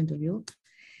logical point of view.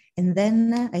 And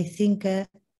then I think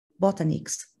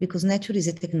botanics, because nature is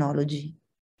a technology.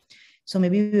 So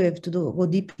maybe we have to go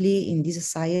deeply in this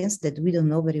science that we don't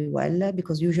know very well,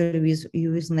 because usually we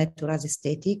use nature as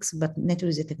aesthetics, but nature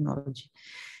is a technology.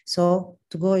 So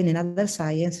to go in another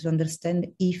science to understand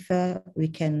if we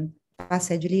can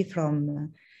pass agilely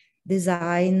from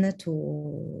design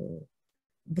to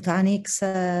botanics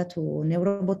to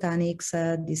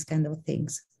neurobotanics, these kind of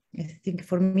things. I think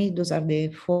for me, those are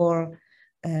the four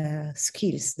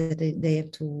skills that they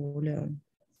have to learn.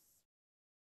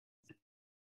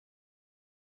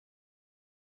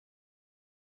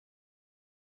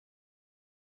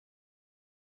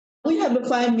 We have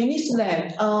 5 minutes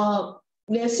left.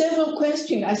 There are several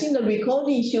questions. I think the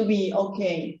recording should be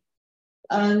okay.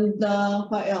 And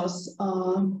what else?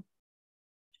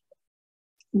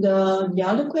 The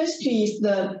other question is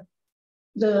the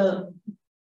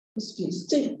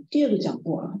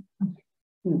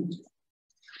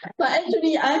but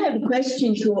actually, I have a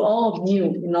question to all of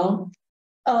you. You know,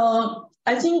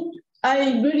 I think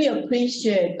I really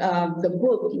appreciate the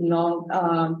book. You know,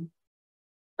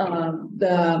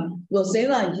 the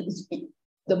Rosalea,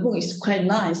 the book is quite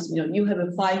nice. You know, you have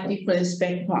a 5 different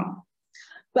spectrum.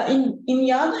 But in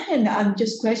the other hand, I'm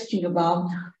just questioning about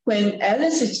when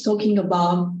Alice is talking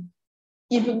about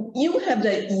if you have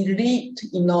the elite,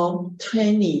 you know,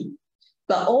 training,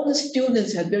 but all the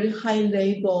students have very high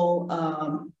level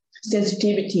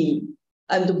sensitivity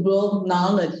and broad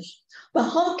knowledge. But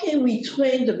how can we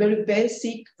train the very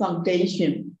basic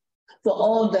foundation for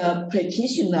all the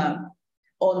practitioner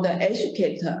or the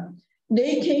educator?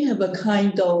 They can have a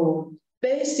kind of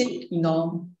basic,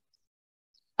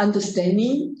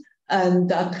 understanding and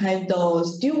a kind of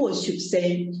stewardship,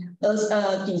 say, as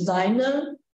a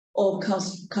designer or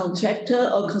contractor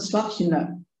or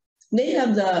constructioner. They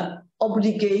have the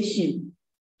obligation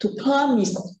to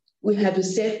promise we have to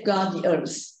safeguard the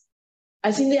earth.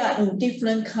 I think they are in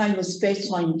different kind of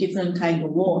spectrum, in different kind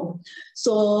of world.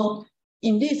 So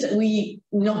in this, we,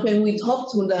 when we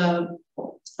talk to the,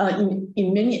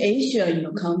 in many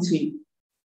Asia, country,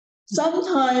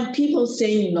 sometimes people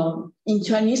say, in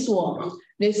Chinese world,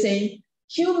 they say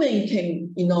human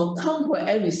can, conquer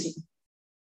everything.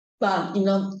 But,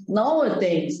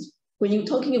 nowadays, when you're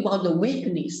talking about the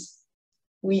weakness,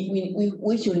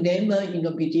 we should never,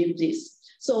 believe this.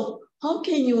 So how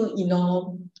can you,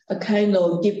 kind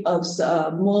of give us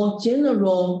a more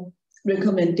general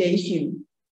recommendation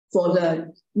for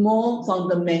the more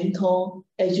fundamental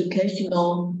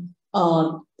educational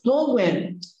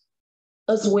program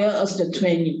as well as the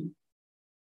training?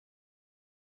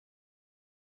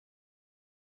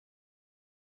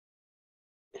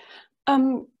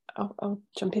 I'll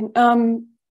jump in.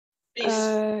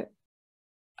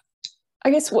 I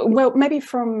guess, well, maybe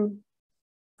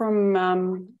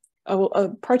I will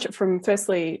approach it from,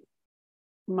 firstly,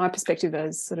 my perspective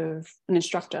as sort of an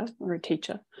instructor or a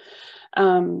teacher.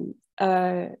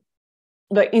 But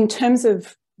in terms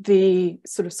of the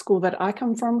sort of school that I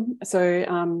come from, so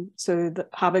the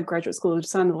Harvard Graduate School of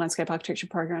Design, the Landscape Architecture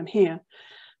program here,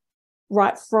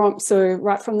 right from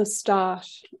the start,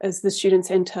 as the students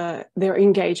enter, they're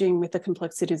engaging with the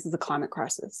complexities of the climate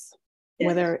crisis. Yes.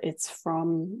 Whether it's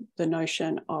from the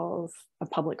notion of a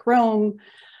public realm,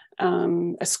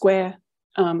 a square,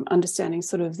 understanding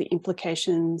sort of the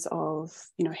implications of,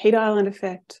 heat island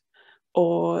effect,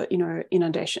 or,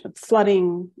 inundation,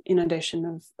 flooding,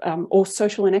 inundation of, or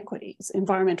social inequities,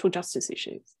 environmental justice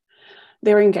issues.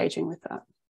 They're engaging with that.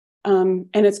 And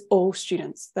it's all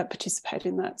students that participate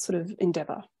in that sort of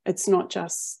endeavour. It's not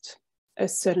just a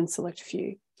certain select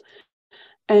few.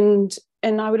 And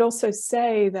I would also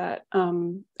say that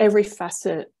every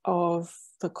facet of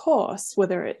the course,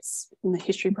 whether it's in the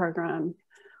history program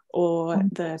or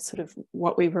the sort of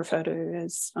what we refer to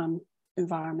as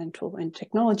environmental and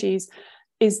technologies,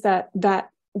 is that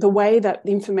the way that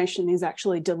the information is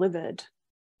actually delivered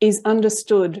is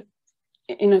understood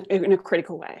in a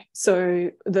critical way.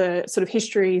 So the sort of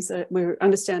histories, we're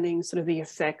understanding sort of the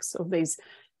effects of these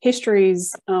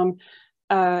histories and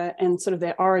sort of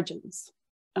their origins.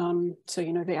 So,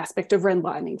 the aspect of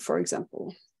redlining, for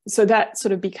example. So that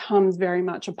sort of becomes very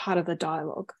much a part of the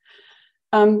dialogue.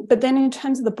 But then in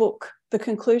terms of the book, the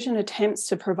conclusion attempts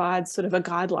to provide sort of a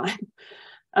guideline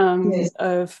yes.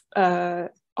 of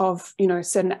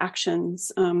certain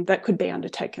actions that could be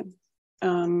undertaken,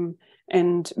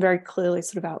 and very clearly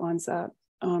sort of outlines that,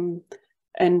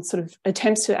 and sort of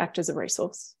attempts to act as a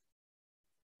resource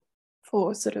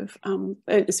for sort of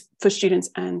for students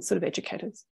and sort of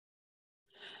educators.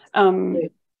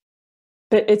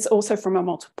 But it's also from a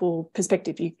multiple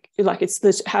perspective.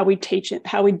 It's how we teach it,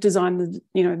 how we design the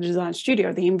the design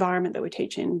studio, the environment that we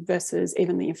teach in, versus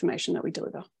even the information that we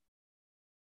deliver.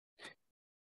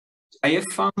 I have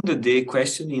found the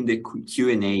question in the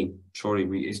Q&A. Sorry,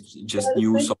 it's just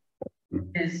new.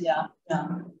 Yes, yeah.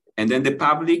 And then the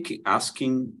public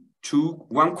asking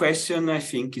one question. I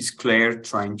think is Claire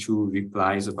trying to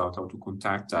replies about how to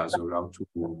contact us or how to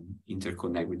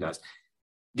interconnect with us.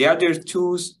 The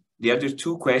other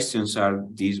two questions are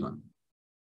these one.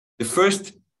 The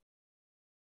first,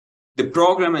 the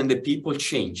program and the people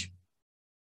change.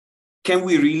 Can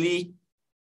we really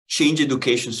change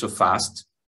education so fast?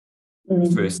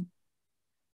 Mm-hmm. First,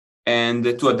 and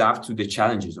to adapt to the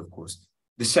challenges, of course.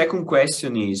 The second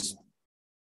question is,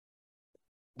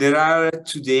 there are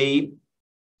today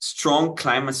strong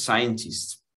climate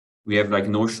scientists. We have like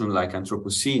notion like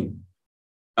Anthropocene.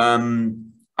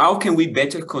 How can we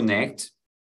better connect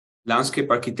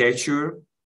landscape architecture,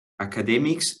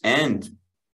 academics, and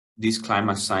these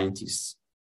climate scientists?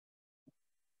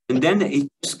 And then it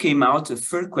just came out a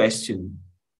third question.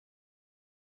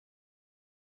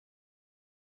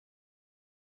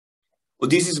 Well,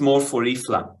 this is more for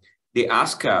IFLA. They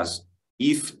ask us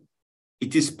if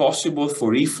it is possible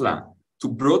for IFLA to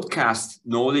broadcast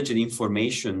knowledge and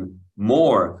information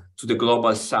more to the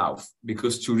global south,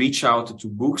 because to reach out to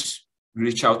books,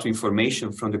 reach out to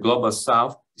information from the global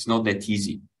south is not that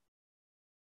easy.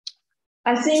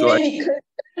 I think so maybe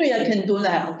Korea can do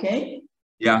that, okay?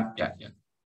 Yeah.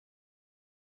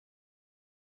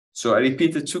 So I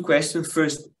repeat the two questions.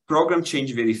 First, program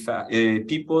change very fast.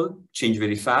 People change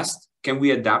very fast. Can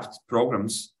we adapt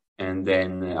programs? And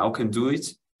then how can do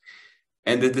it?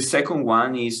 And then the second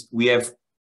one is we have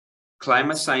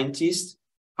climate scientists,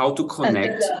 how to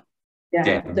connect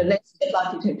them. The landscape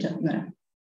architecture. Yeah.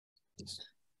 Yes.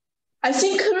 I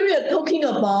think Korea talking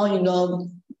about,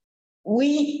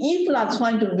 we IFLA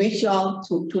trying to reach out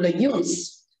to the youth.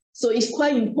 So it's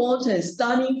quite important,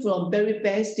 starting from very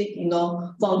basic,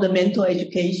 fundamental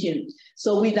education.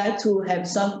 So we'd like to have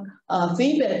some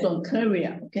feedback from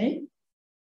Korea, okay?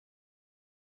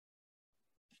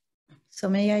 So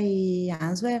may I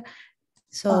answer?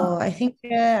 So I think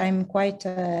I'm quite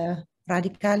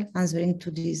radical answering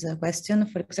to this question.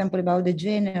 For example, about the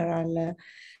general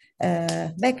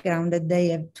background that they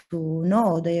have to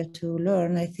know, they have to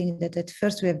learn. I think that at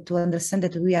first we have to understand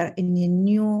that we are in a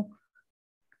new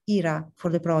era for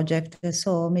the project.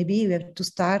 So maybe we have to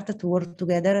start to work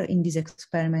together in this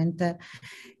experiment.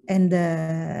 And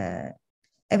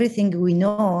everything we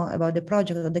know about the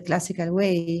project, or the classical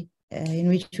way in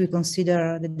which we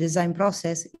consider the design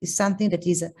process, is something that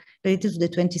is related to the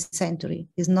 20th century.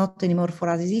 It's not anymore for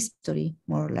us, it's history,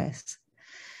 more or less.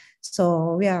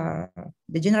 So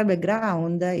the general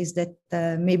background is that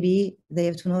maybe they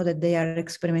have to know that they are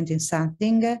experimenting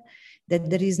something, that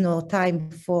there is no time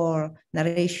for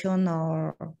narration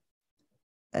or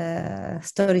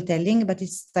storytelling, but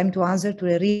it's time to answer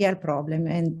to a real problem.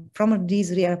 And from this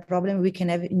real problem, we can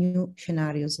have new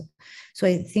scenarios. So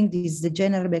I think this is the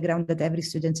general background that every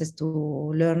student has to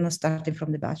learn starting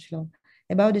from the bachelor.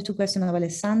 About the two questions of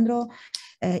Alessandro,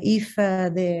 if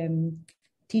the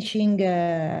teaching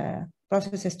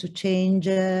process has to change,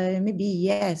 maybe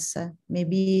yes,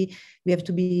 maybe we have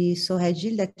to be so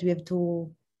agile that we have to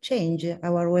change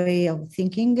our way of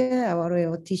thinking, our way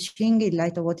of teaching in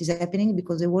light of what is happening,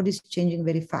 because the world is changing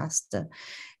very fast.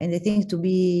 And I think to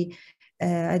be,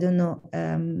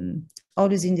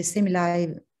 always in the same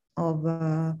line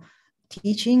of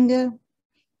teaching,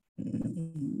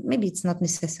 maybe it's not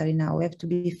necessary now. We have to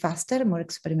be faster, more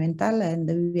experimental,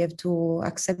 and we have to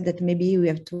accept that maybe we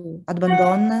have to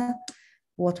abandon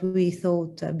what we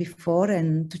thought before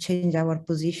and to change our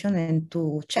position and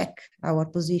to check our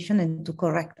position and to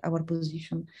correct our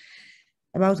position.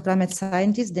 About climate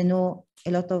scientists, they know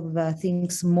a lot of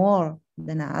things more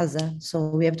than us. So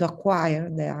we have to acquire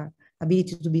their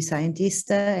ability to be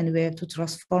scientists, and we have to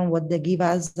transform what they give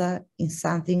us in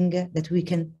something that we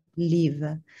can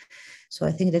live. So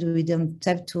I think that we don't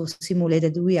have to simulate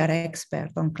that we are expert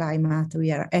on climate,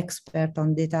 we are expert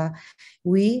on data.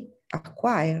 We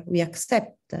acquire, we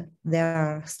accept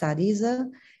their studies,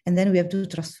 and then we have to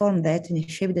transform that in a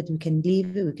shape that we can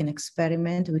live, we can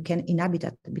experiment, we can inhabit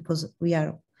it, because we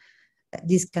are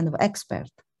this kind of expert.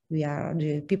 We are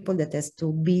the people that has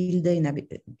to build a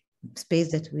space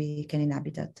that we can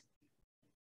inhabit it.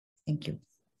 Thank you.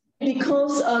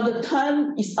 Because the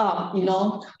time is up,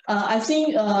 I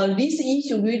think this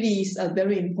issue really is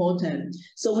very important.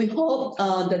 So we hope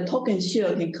the talk and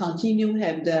share can continue to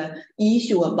have the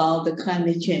issue about the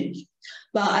climate change.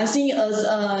 But I think as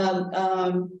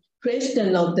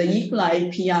president of the IFLA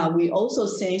APR, we also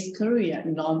say Korea,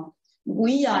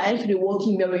 we are actually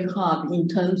working very hard in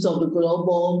terms of the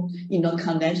global,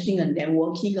 connection and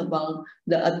networking about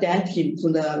the adaptation to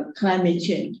the climate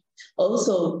change.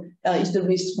 Also, it's the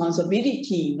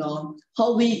responsibility,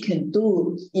 how we can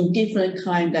do in different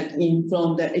kinds, like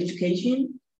from the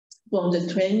education, from the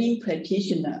training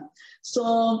practitioner.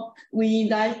 So we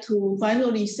like to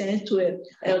finally send to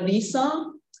Elisa,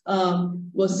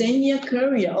 Rosalea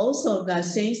Korea also that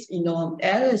says,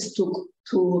 Alice to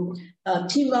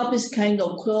team up this kind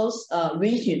of close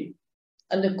region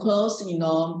and the close,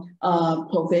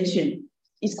 profession.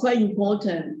 It's quite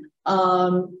important.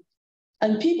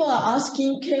 And people are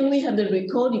asking, can we have the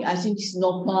recording? I think it's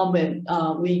no problem.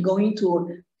 We're going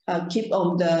to keep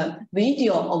on the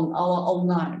video on our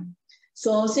online.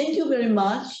 So thank you very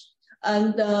much.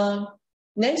 And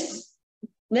next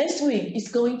week is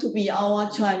going to be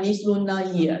our Chinese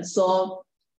Lunar Year. So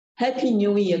Happy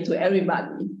New Year to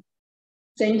everybody.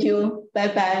 Thank you.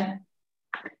 Bye-bye.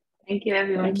 Thank you,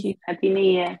 everyone. Thank you. Happy New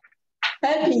Year.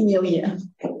 Happy New Year.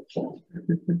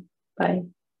 Bye.